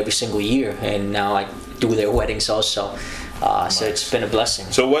calling me every single year. And now I do their weddings also. Nice. So it's been a blessing.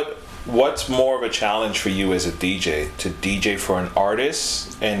 So what's more of a challenge for you as a DJ, to DJ for an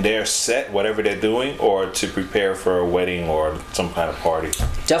artist and their set, whatever they're doing, or to prepare for a wedding or some kind of party?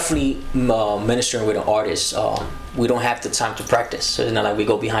 Definitely ministering with an artist. We don't have the time to practice, so it's not like we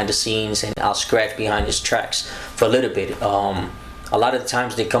go behind the scenes and I'll scratch behind his tracks for a little bit. A lot of the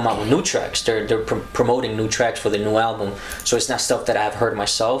times they come out with new tracks. They're promoting new tracks for the new album, so it's not stuff that I've heard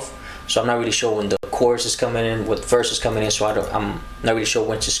myself. So I'm not really sure when the chorus is coming in, what verse is coming in. So I'm not really sure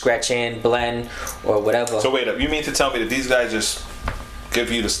when to scratch in, blend, or whatever. So wait up, you mean to tell me that these guys just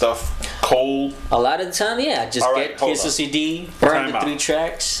give you the stuff cold? A lot of the time, yeah. Here's a CD, burn the 3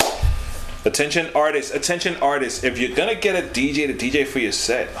 tracks. Attention artists. If you're gonna get a DJ to DJ for your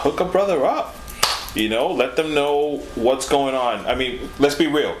set, hook a brother up. Let them know what's going on. I mean, let's be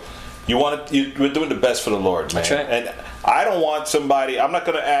real. We're doing the best for the Lord, man. That's right. And I don't want somebody. I'm not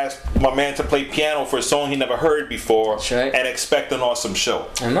gonna ask my man to play piano for a song he never heard before, and expect an awesome show.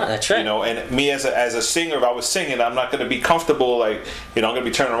 That's right. And me as a singer, if I was singing, I'm not gonna be comfortable. Like, I'm gonna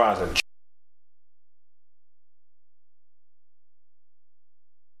be turning around and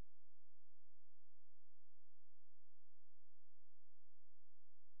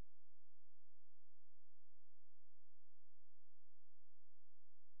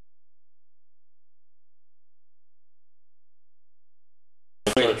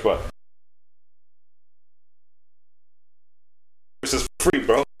what? This is free,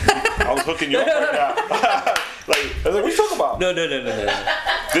 bro. I was hooking you up right now. What are you talking about? No.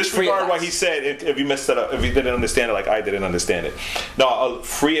 Disregard what he said if you messed it up, if you didn't understand it like I didn't understand it. No,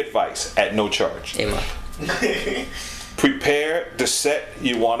 free advice at no charge. Amen. Prepare the set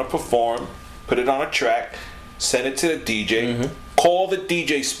you want to perform, put it on a track, send it to the DJ, call the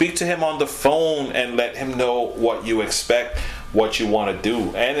DJ, speak to him on the phone, and let him know what you expect, what you want to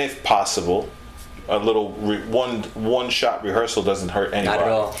do, and if possible, a little one shot rehearsal doesn't hurt anybody.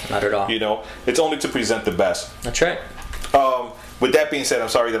 Not at all. It's only to present the best. That's right. With that being said, I'm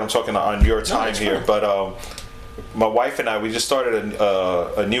sorry that I'm talking on your time here, but my wife and I, we just started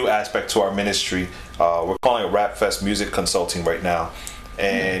a new aspect to our ministry. We're calling it Rap Fest Music Consulting right now.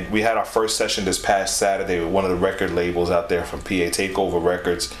 And we had our first session this past Saturday with one of the record labels out there from PA, Takeover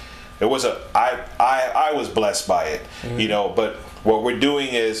Records. It was I was blessed by it, but what we're doing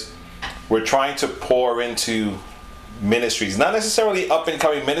is we're trying to pour into ministries, not necessarily up and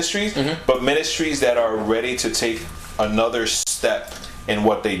coming ministries, but ministries that are ready to take another step in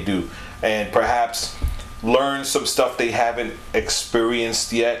what they do and perhaps learn some stuff they haven't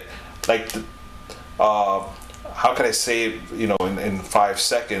experienced yet. Like, how can I say it, in 5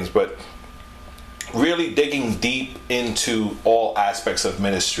 seconds, but really digging deep into all aspects of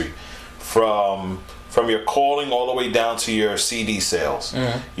ministry, from your calling all the way down to your CD sales,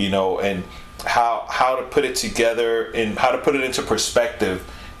 and how to put it together and how to put it into perspective,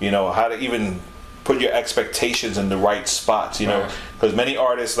 how to even put your expectations in the right spots, because many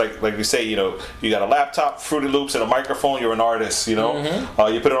artists, like we say, you got a laptop, Fruity Loops, and a microphone, you're an artist, you put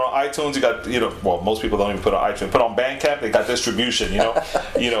it on iTunes, you got, most people don't even put it on iTunes, put it on Bandcamp, they got distribution,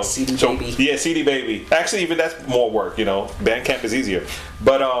 CD so, Baby. Yeah, CD Baby. Actually, even that's more work, Bandcamp is easier.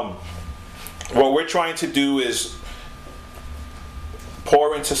 But what we're trying to do is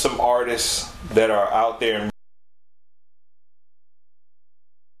pour into some artists that are out there and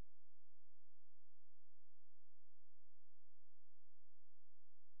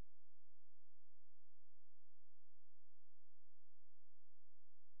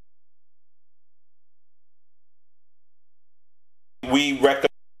we recommend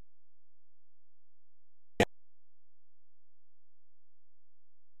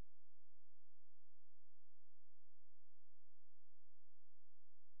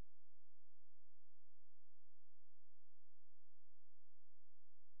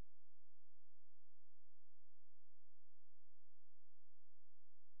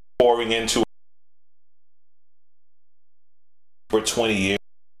pouring into for 20 years.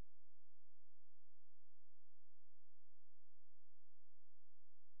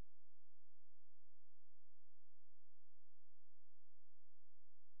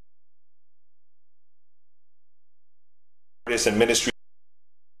 artists and ministry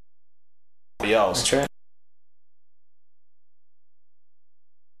else. That's right.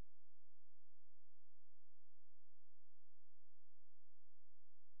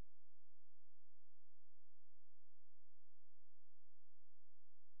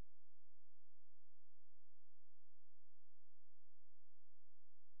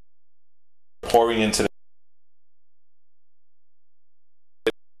 Pouring into the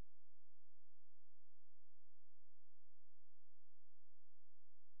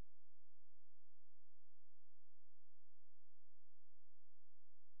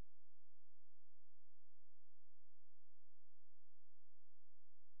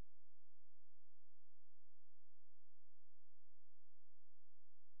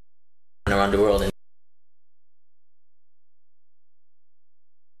around the world and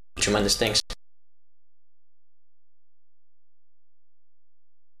tremendous things.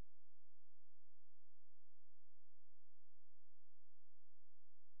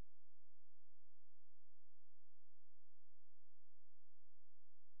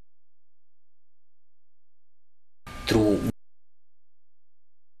 Through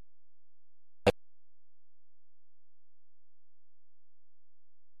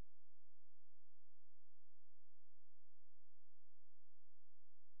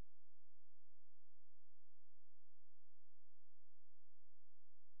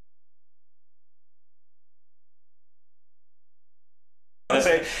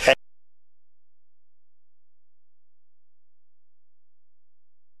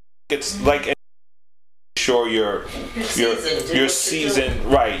it's like sure you're seasoned,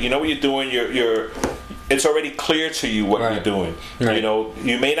 right? You know what you're doing. You're it's already clear to you what you're doing. Right. You know,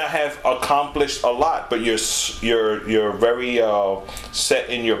 you may not have accomplished a lot, but you're very set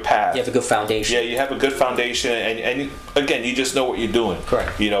in your path. You have a good foundation. Yeah, you have a good foundation, and again, you just know what you're doing.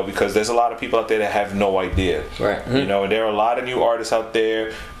 Correct. You know, because there's a lot of people out there that have no idea. Right. Mm-hmm. You know, and there are a lot of new artists out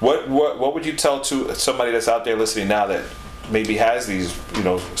there. What would you tell to somebody that's out there listening now that maybe has these, you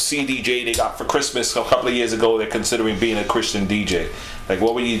know, CDJ they got for Christmas a couple of years ago, they're considering being a Christian DJ? Like,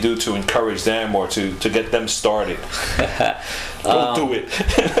 what would you do to encourage them or to get them started? Don't do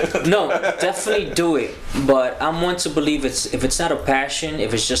it. No, definitely do it. But I'm one to believe if it's not a passion,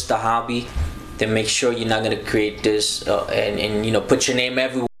 if it's just a hobby, then make sure you're not going to create this and you know, put your name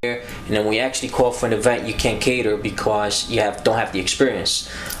everywhere. And then when you actually call for an event, you can't cater because you don't have the experience.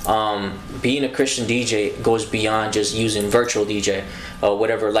 Being a Christian DJ goes beyond just using virtual DJ or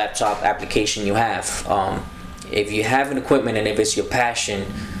whatever laptop application you have. If you have an equipment and if it's your passion,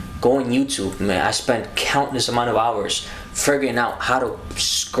 go on YouTube. Man, I spent countless amount of hours figuring out how to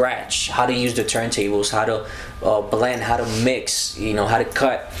scratch, how to use the turntables, how to blend, how to mix, you know, how to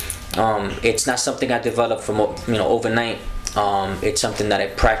cut. It's not something I developed from overnight. It's something that I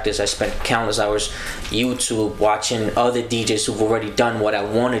practice. I spent countless hours YouTube watching other DJs who've already done what I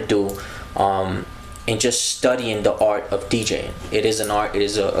want to do, and just studying the art of DJing. It is an art. It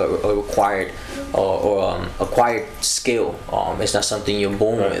is a required or acquired skill. It's not something you're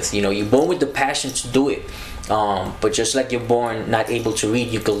born with. You know, you're born with the passion to do it. But just like you're born not able to read,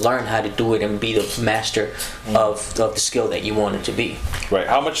 you can learn how to do it and be the master of the skill that you want it to be. Right.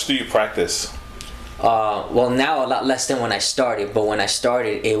 How much do you practice? Well, now a lot less than when I started. But when I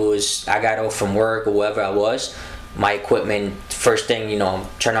started, it was I got off from work or wherever I was. My equipment, first thing, you know,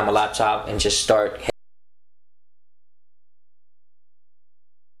 turn on my laptop and just start.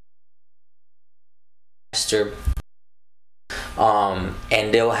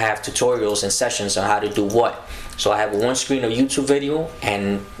 And they'll have tutorials and sessions on how to do what. So I have one screen of YouTube video,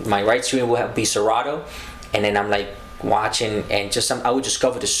 and my right screen will be Serato, and then I'm like watching, and I would just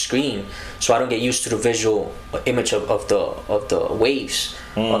cover the screen so I don't get used to the visual image of the waves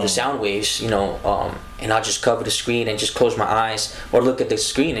of the sound waves, you know. And I'll just cover the screen and just close my eyes or look at the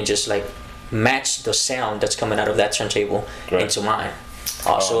screen and just like match the sound that's coming out of that turntable into mine.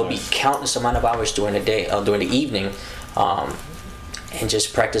 So it'll be countless amount of hours during the day, during the evening, and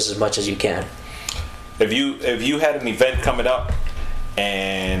just practice as much as you can. If you had an event coming up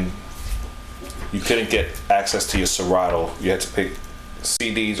and you couldn't get access to your Serato, you had to pick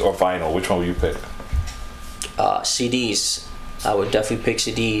CDs or vinyl, which one would you pick? CDs. I would definitely pick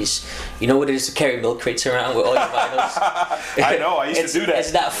CDs. You know what it is to carry milk crates around with all your vinyls? I know, I used to do that.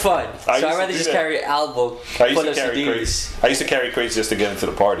 It's not fun. So I'd rather just carry an album full of CDs. I used to carry crates just to get into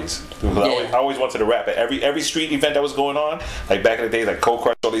the parties. I always wanted to rap at every street event that was going on. Like back in the day, like Cold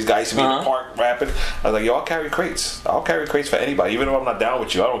Crush, all these guys used to be in the park rapping. I was like, yo, I'll carry crates. I'll carry crates for anybody. Even if I'm not down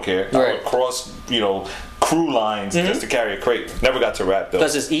with you, I don't care. I would cross, crew lines just to carry a crate. Never got to rap though.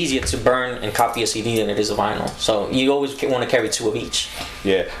 Because it's easier to burn and copy a CD than it is a vinyl. So you always want to carry two of each.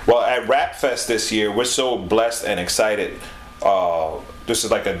 Yeah. Well, at Rap Fest this year, we're so blessed and excited this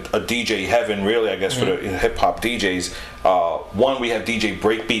is like a DJ heaven, really, I guess, for the hip hop DJs. One, we have DJ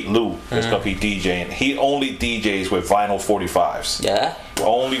Breakbeat Lou that's gonna be DJing. He only DJs with vinyl 45s. Yeah.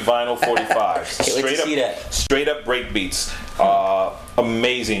 Only vinyl 45s. Straight up breakbeats.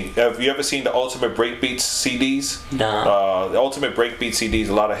 Amazing. Have you ever seen the Ultimate Breakbeats CDs? No. The Ultimate Breakbeat CDs,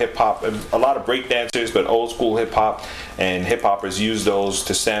 a lot of hip hop, a lot of break dancers, but old school hip hop, and hip hoppers use those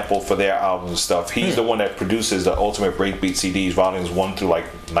to sample for their albums and stuff. He's the one that produces the Ultimate Breakbeat CDs, volumes 1 through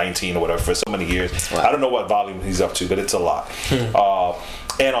like 19 or whatever, for so many years. Wow. I don't know what volume he's up to, but it's a lot.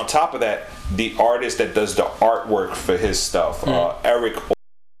 And on top of that, the artist that does the artwork for his stuff, Eric.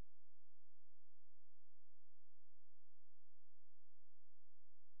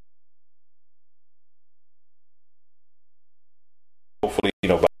 Hopefully,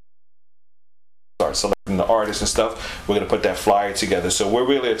 start selecting the artists and stuff. We're going to put that flyer together. So we're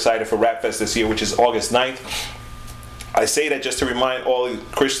really excited for Rap Fest this year, which is August 9th. I say that just to remind all the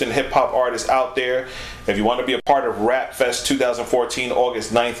Christian hip-hop artists out there, if you want to be a part of Rap Fest 2014,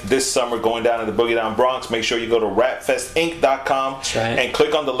 August 9th, this summer, going down in the Boogie Down Bronx, make sure you go to rapfestinc.com and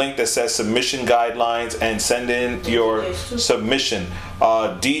click on the link that says Submission Guidelines and send in your submission.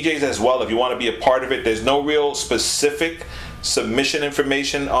 DJs as well, if you want to be a part of it, there's no real specific submission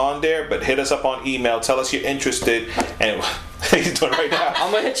information on there, but hit us up on email, tell us you're interested, and he's doing it right now.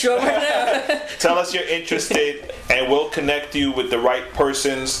 I'm gonna hit you up right now. Tell us you're interested, and we'll connect you with the right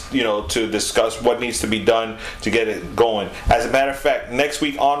persons, to discuss what needs to be done to get it going. As a matter of fact, next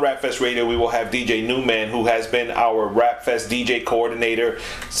week on Rap Fest Radio, we will have DJ Newman, who has been our Rap Fest DJ coordinator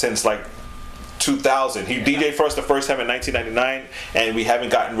since like 2000. He DJ'd for us the first time in 1999, and we haven't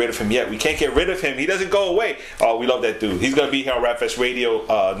gotten rid of him yet. We can't get rid of him. He doesn't go away. Oh, we love that dude. He's going to be here on Rap Fest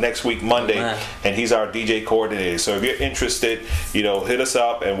Radio next week, Monday, and he's our DJ coordinator. So if you're interested, hit us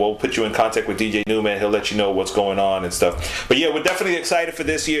up, and we'll put you in contact with DJ Newman. He'll let you know what's going on and stuff. But yeah, we're definitely excited for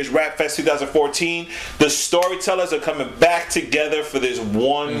this year's Rap Fest 2014. The Storytellers are coming back together for this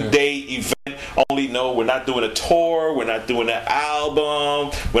one-day event. Only know we're not doing a tour, we're not doing an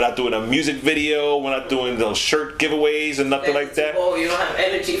album, we're not doing a music video, we're not doing those shirt giveaways and nothing like that. Oh, you don't have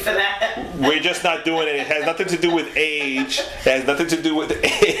energy for that. We're just not doing it. It has nothing to do with age. It has nothing to do with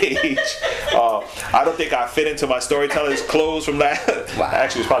age. I don't think I fit into my Storyteller's clothes from that. Wow.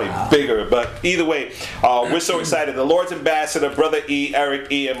 Actually, it's probably bigger, but either way, we're so excited. The Lord's Ambassador, Brother E,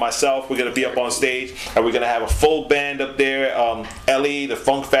 Eric E, and myself, we're going to be up on stage, and we're going to have a full band up there. Ellie, the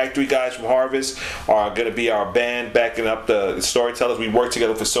Funk Factory guys from Harvest are going to be our band backing up the Storytellers. We worked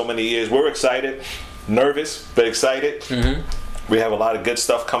together for so many years. We're excited, nervous, but excited. We have a lot of good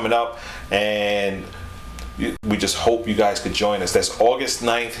stuff coming up, and we just hope you guys could join us. That's August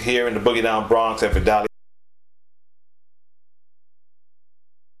 9th here in the Boogie Down Bronx at Vidalia.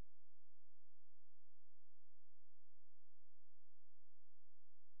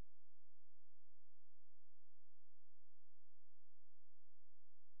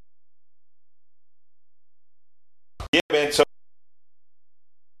 Yeah, man. So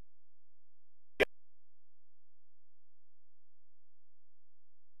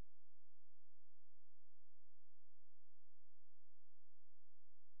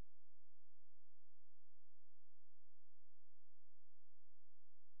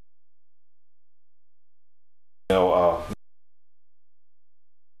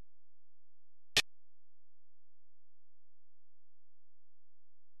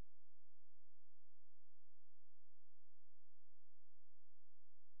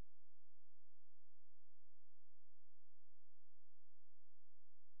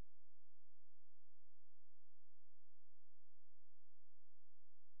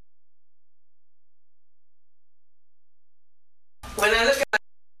When I look at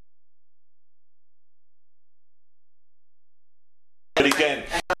but again,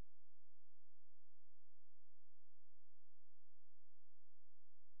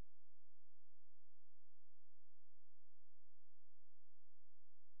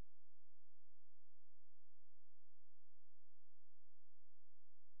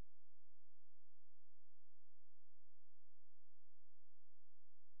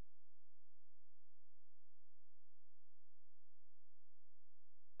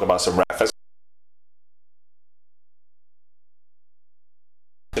 about some Rap Fest.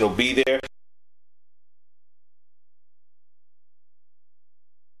 It'll be there.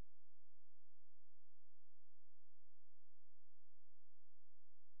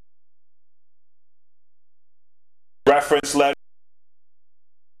 Reference letter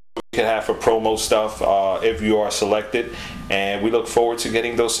you can have for promo stuff if you are selected, and we look forward to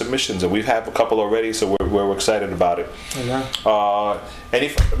getting those submissions. And we've had a couple already, so we're we're excited about it.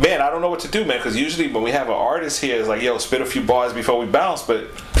 Man, I don't know what to do, man, because usually when we have an artist here, it's like, yo, spit a few bars before we bounce, but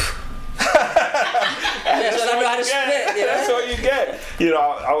that's what I know how to spit. Yeah, that's what you get. You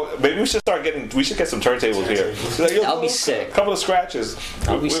know, maybe we should we should get some turntables here. Like, That'll be sick. A couple of scratches.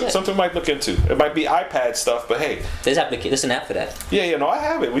 Something we might look into. It might be iPad stuff, but hey, there's an app for that. Yeah, no, I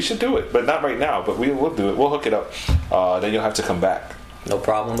have it. We should do it, but not right now. But we'll do it. We'll hook it up. Then you'll have to come back. No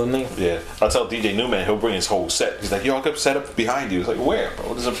problem with me. Yeah, I'll tell DJ Newman, he'll bring his whole set. He's like, yo, I'll come set up behind you. It's like, where,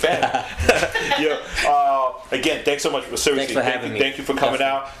 bro? There's a fan. Again, thanks so much. Seriously, thanks for having me. Thank you for coming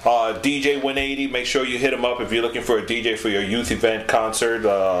out. DJ 180, make sure you hit him up if you're looking for a DJ for your youth event, concert,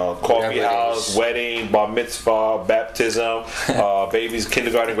 coffee house, wedding, bar mitzvah, baptism, baby's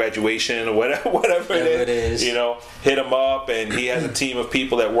kindergarten graduation, or whatever it is. You know, hit him up, and he has a team of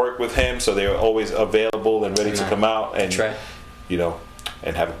people that work with him, so they're always available and ready to come out and, you know,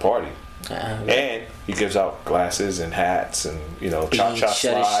 and have a party. And he gives out glasses and hats and, you know, cha-cha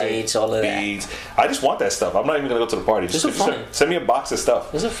slide, shades, all of beads. I just want that stuff. I'm not even going to go to the party. Just send me a box of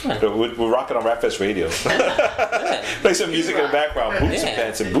stuff. This is fun. We're rocking on Rap Fest Radio. Play some music in the background. Boots and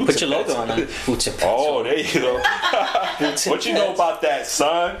pants and boots. Put your logo on it. Boots and pants. Oh, there you go. What you know about that,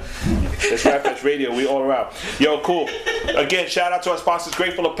 son? It's Rap Fest Radio. We all around. Yo, cool. Again, shout out to our sponsors,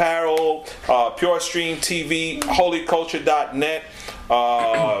 Grateful Apparel, Pure Stream TV, holyculture.net,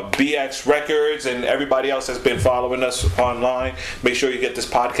 BX Records, and everybody else that's been following us online. Make sure you get this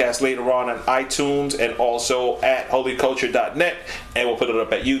podcast later on iTunes and also at holyculture.net, and we'll put it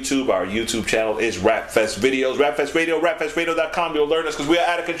up at YouTube. Our YouTube channel is Rap Fest Videos. Rap Fest Radio, rapfestradio.com. You'll learn us because we are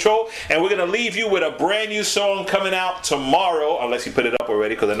out of control, and we're going to leave you with a brand new song coming out tomorrow, unless you put it up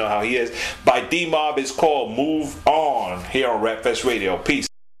already, because I know how he is, by D-Mob. It's called Move On, here on Rap Fest Radio. Peace.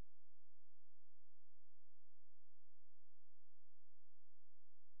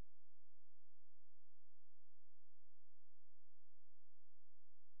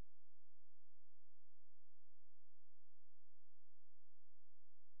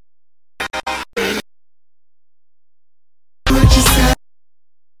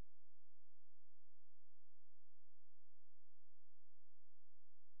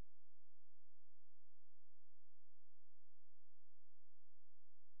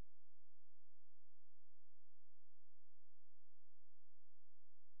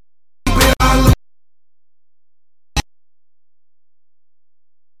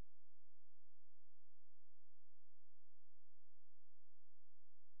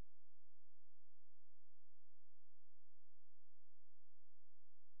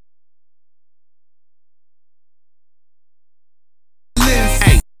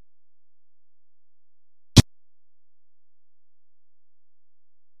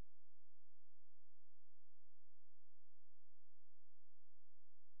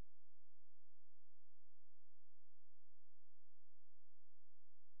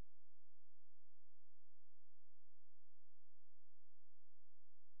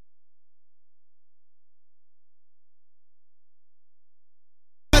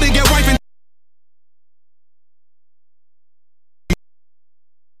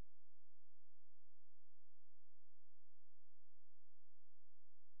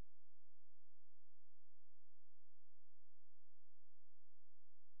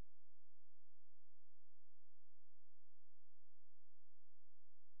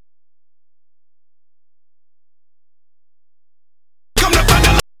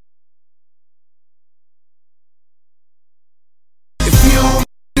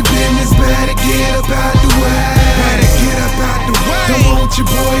 Your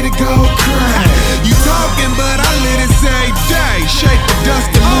boy to go cry. You talking, but I let it say day. Shake the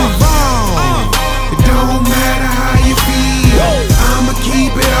dust and move on. It don't matter how you feel. I'ma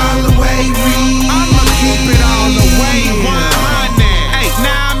keep it all the way real. I'ma keep it all the way 100. Hey,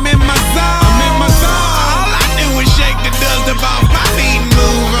 now I'm in my zone. I'm in my zone. All I do is shake the dust about my feet and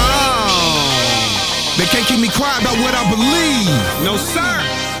move on. They can't keep me quiet about what I believe. No sir.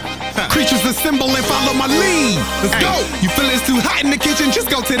 Creatures assemble and follow my lead. Let's go. You feel it's too hot in the kitchen, just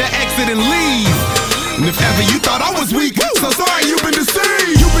go to the exit and leave. And if ever you thought I was weak, so sorry, you've been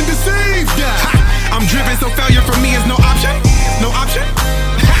deceived. You've been deceived. I'm driven, so failure for me is no option. No option.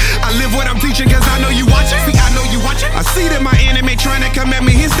 I live what I'm teaching cause I know you watching. See, I know you watching. I see that my enemy trying to come at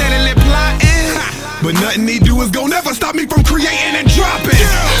me, he's steadily plotting. But nothing he do is gon' never stop me from creating and dropping.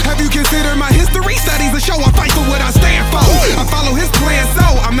 Have you considered my history? Studies to show I fight for what I stand for. I follow his plan, so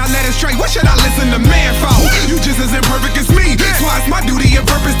I'm not led astray. What should I listen to man for? You just as imperfect as me. That's why it's my duty and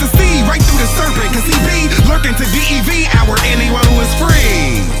purpose to see right through the serpent. Cause he be lurking to DEV hour anyone who is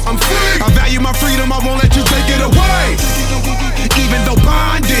free. I'm free. I value my freedom, I won't let you take it away. Even though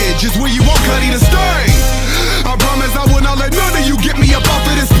bondage is where you want Cuddy to stay.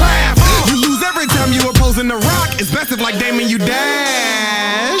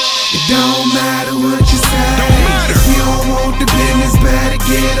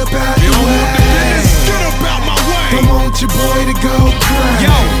 up out the way. Get up out my way. I want your boy to go crazy.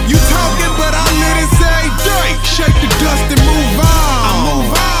 Yo, you talking, but I let it say, Drake, shake the dust and move on. I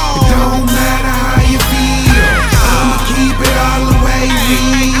move on. It don't matter how you feel. I'ma keep it all the way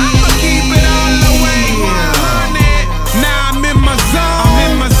real. I'ma keep it all the way 100. Now I'm in my zone.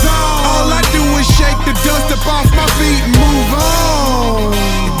 All I do is shake the dust up off my feet and move on.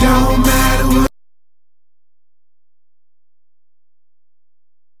 It don't matter what.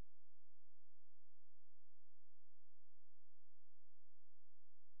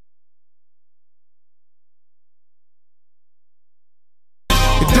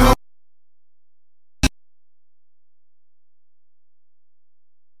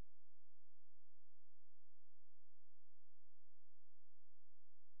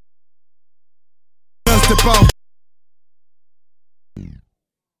 Dust up off